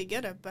totally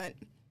get it, but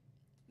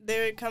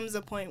there comes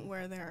a point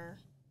where they're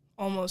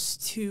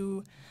almost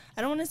too,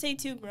 I don't want to say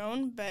too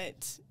grown,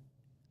 but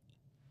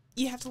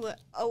you have to let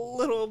a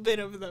little bit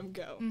of them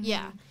go.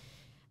 Yeah.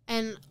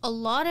 And a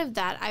lot of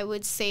that, I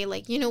would say,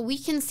 like, you know, we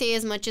can say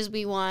as much as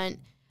we want,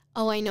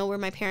 oh, I know where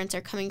my parents are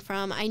coming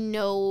from. I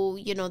know,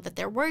 you know, that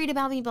they're worried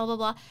about me, blah, blah,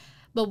 blah.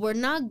 But we're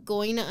not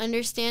going to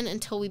understand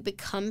until we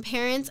become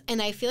parents. And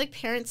I feel like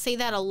parents say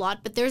that a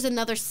lot, but there's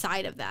another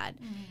side of that.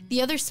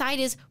 The other side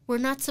is we're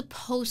not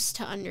supposed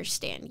to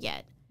understand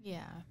yet.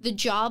 Yeah. The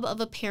job of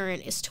a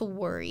parent is to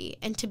worry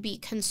and to be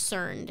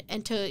concerned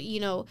and to, you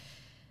know,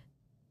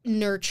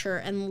 nurture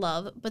and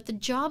love. But the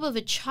job of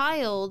a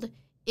child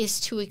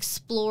is to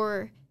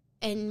explore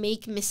and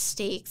make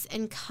mistakes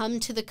and come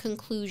to the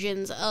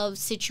conclusions of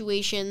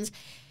situations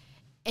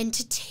and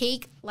to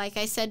take, like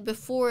I said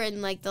before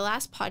in like the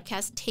last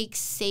podcast, take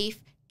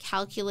safe,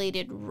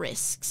 calculated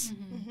risks.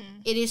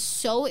 It is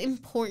so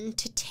important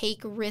to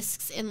take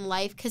risks in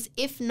life, because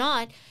if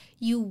not,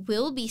 you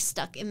will be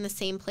stuck in the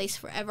same place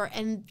forever.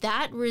 And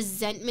that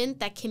resentment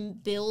that can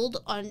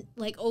build on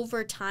like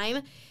over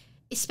time,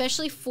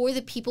 especially for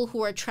the people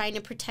who are trying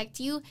to protect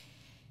you,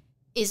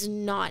 is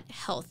not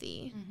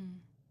healthy.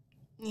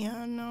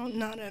 Yeah, no,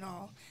 not at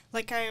all.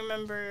 Like, I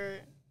remember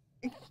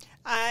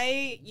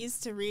I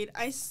used to read,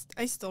 I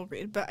still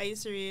read, but I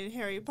used to read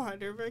Harry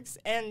Potter books.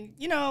 And,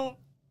 you know,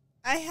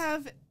 I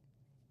have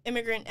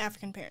immigrant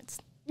African parents.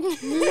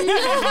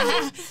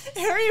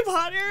 Harry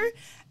Potter,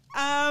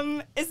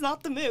 It's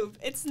not the move.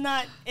 It's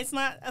not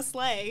a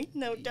sleigh.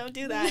 No, don't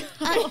do that.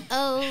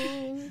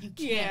 You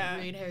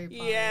can't read Harry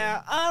Potter.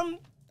 Yeah.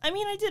 I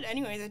mean, I did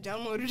anyways. I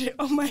downloaded it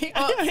on my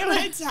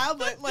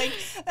tablet. Like,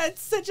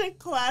 that's such a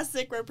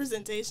classic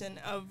representation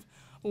of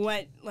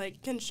what,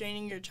 like,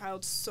 constraining your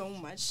child so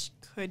much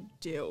could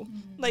do.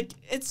 Mm-hmm. Like,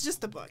 it's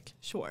just a book,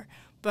 sure.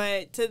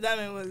 But to them,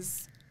 it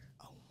was,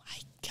 oh,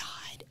 my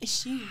God. Is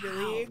she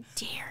really? How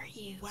dare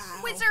you?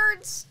 Wow.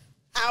 Wizards!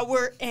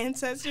 Our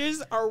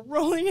ancestors are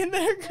rolling in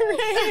their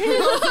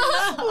grave.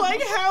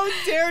 Like, how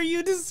dare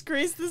you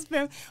disgrace this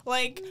family?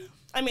 Like,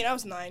 I mean, I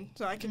was 9,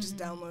 so I could just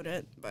download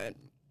it. But,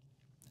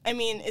 I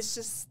mean, it's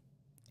just,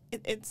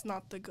 it's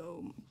not the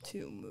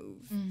go-to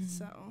move.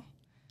 So,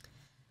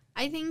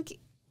 I think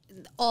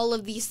all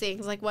of these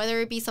things, like whether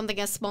it be something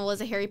as small as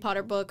a Harry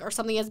Potter book or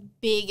something as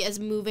big as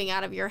moving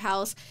out of your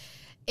house,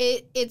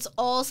 it's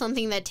all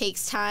something that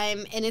takes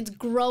time, and it's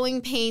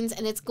growing pains,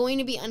 and it's going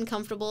to be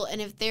uncomfortable.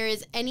 And if there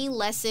is any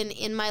lesson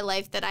in my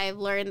life that I have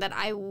learned that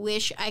I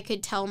wish I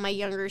could tell my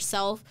younger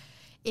self,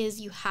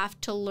 is you have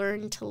to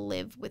learn to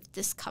live with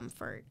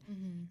discomfort.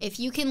 If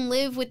you can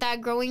live with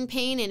that growing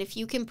pain, and if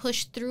you can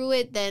push through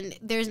it, then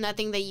there's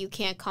nothing that you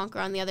can't conquer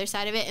on the other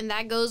side of it. And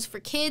that goes for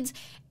kids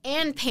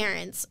and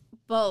parents,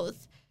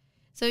 both.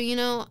 So, you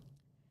know,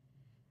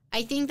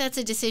 I think that's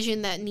a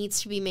decision that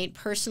needs to be made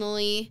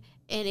personally,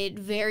 and it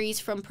varies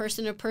from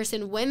person to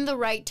person when the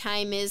right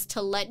time is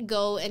to let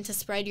go and to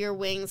spread your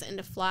wings and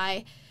to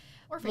fly.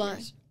 Or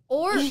fingers.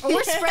 Or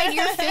spread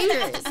your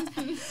fingers.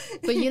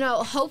 But, you know,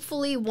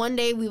 hopefully one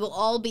day we will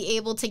all be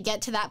able to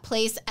get to that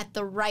place at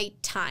the right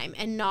time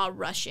and not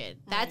rush it.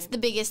 That's the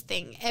biggest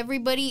thing.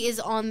 Everybody is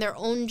on their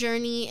own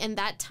journey, and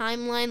that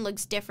timeline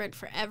looks different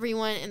for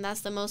everyone, and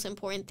that's the most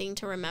important thing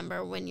to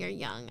remember when you're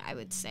young, I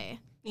would say.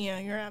 yeah,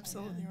 you're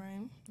absolutely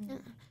right. Yeah.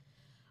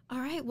 All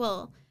right,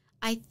 well,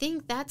 I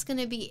think that's going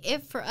to be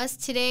it for us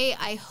today.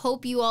 I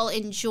hope you all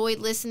enjoyed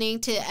listening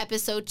to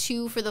episode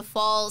 2 for the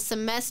fall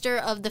semester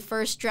of the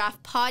First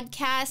Draft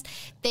podcast.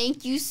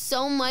 Thank you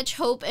so much,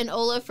 Hope and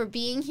Ola, for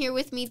being here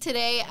with me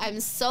today. I'm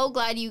so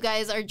glad you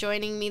guys are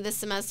joining me this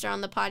semester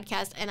on the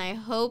podcast, and I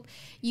hope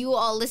you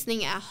all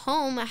listening at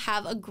home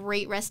have a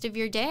great rest of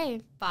your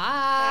day.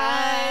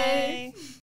 Bye. Bye.